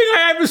 Funniest thing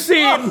I ever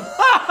seen.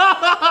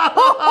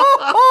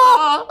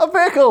 A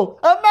pickle!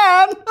 A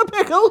man! A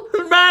pickle!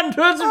 The man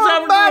turns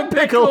himself man into a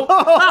pickle.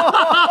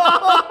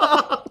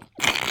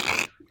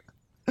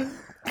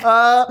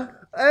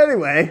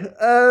 Anyway,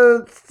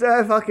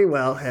 so fucking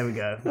well, here we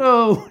go.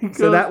 Oh, my God.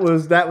 So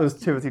that was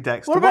Timothy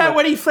Dexter. What about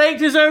when he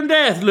faked his own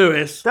death,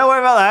 Lewis? Don't worry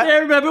about that. Yeah,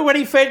 remember when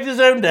he faked his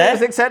own He was death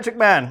an eccentric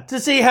man. to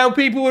see how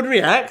people would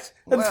react?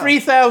 And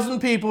 3,000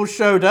 people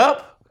showed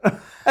up.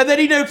 And then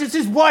he noticed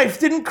his wife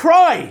didn't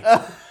cry.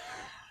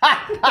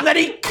 And then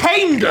he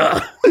caned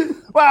her.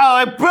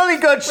 Wow, a bloody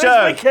good show.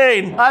 Where's my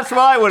cane? That's what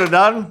I would have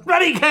done,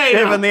 Bloody cane.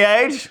 given the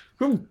age.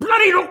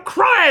 Bloody not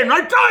crying.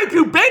 I died,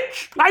 you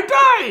bitch. I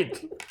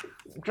died.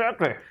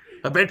 Exactly.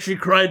 I bet she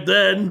cried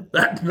then,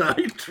 that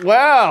night.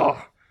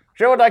 Well,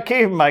 sure what I keep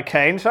in my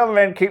cane? Some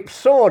men keep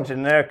swords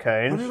in their What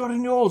canes. have you got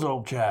in yours,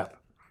 old chap?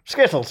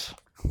 Skittles.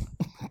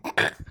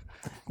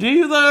 Do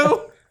you,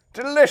 though?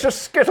 Delicious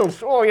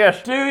Skittles. Oh,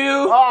 yes. Do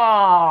you?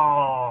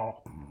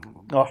 Oh,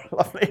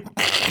 lovely.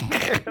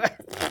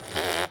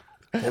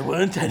 There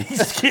weren't any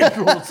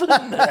Skittles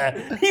in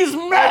there. He's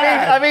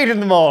mad. I've eaten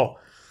them all.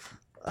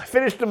 I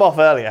finished them off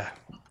earlier.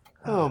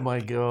 Oh, my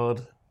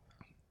God.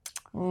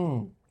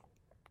 All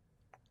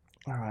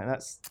right,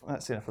 that's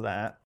enough of that.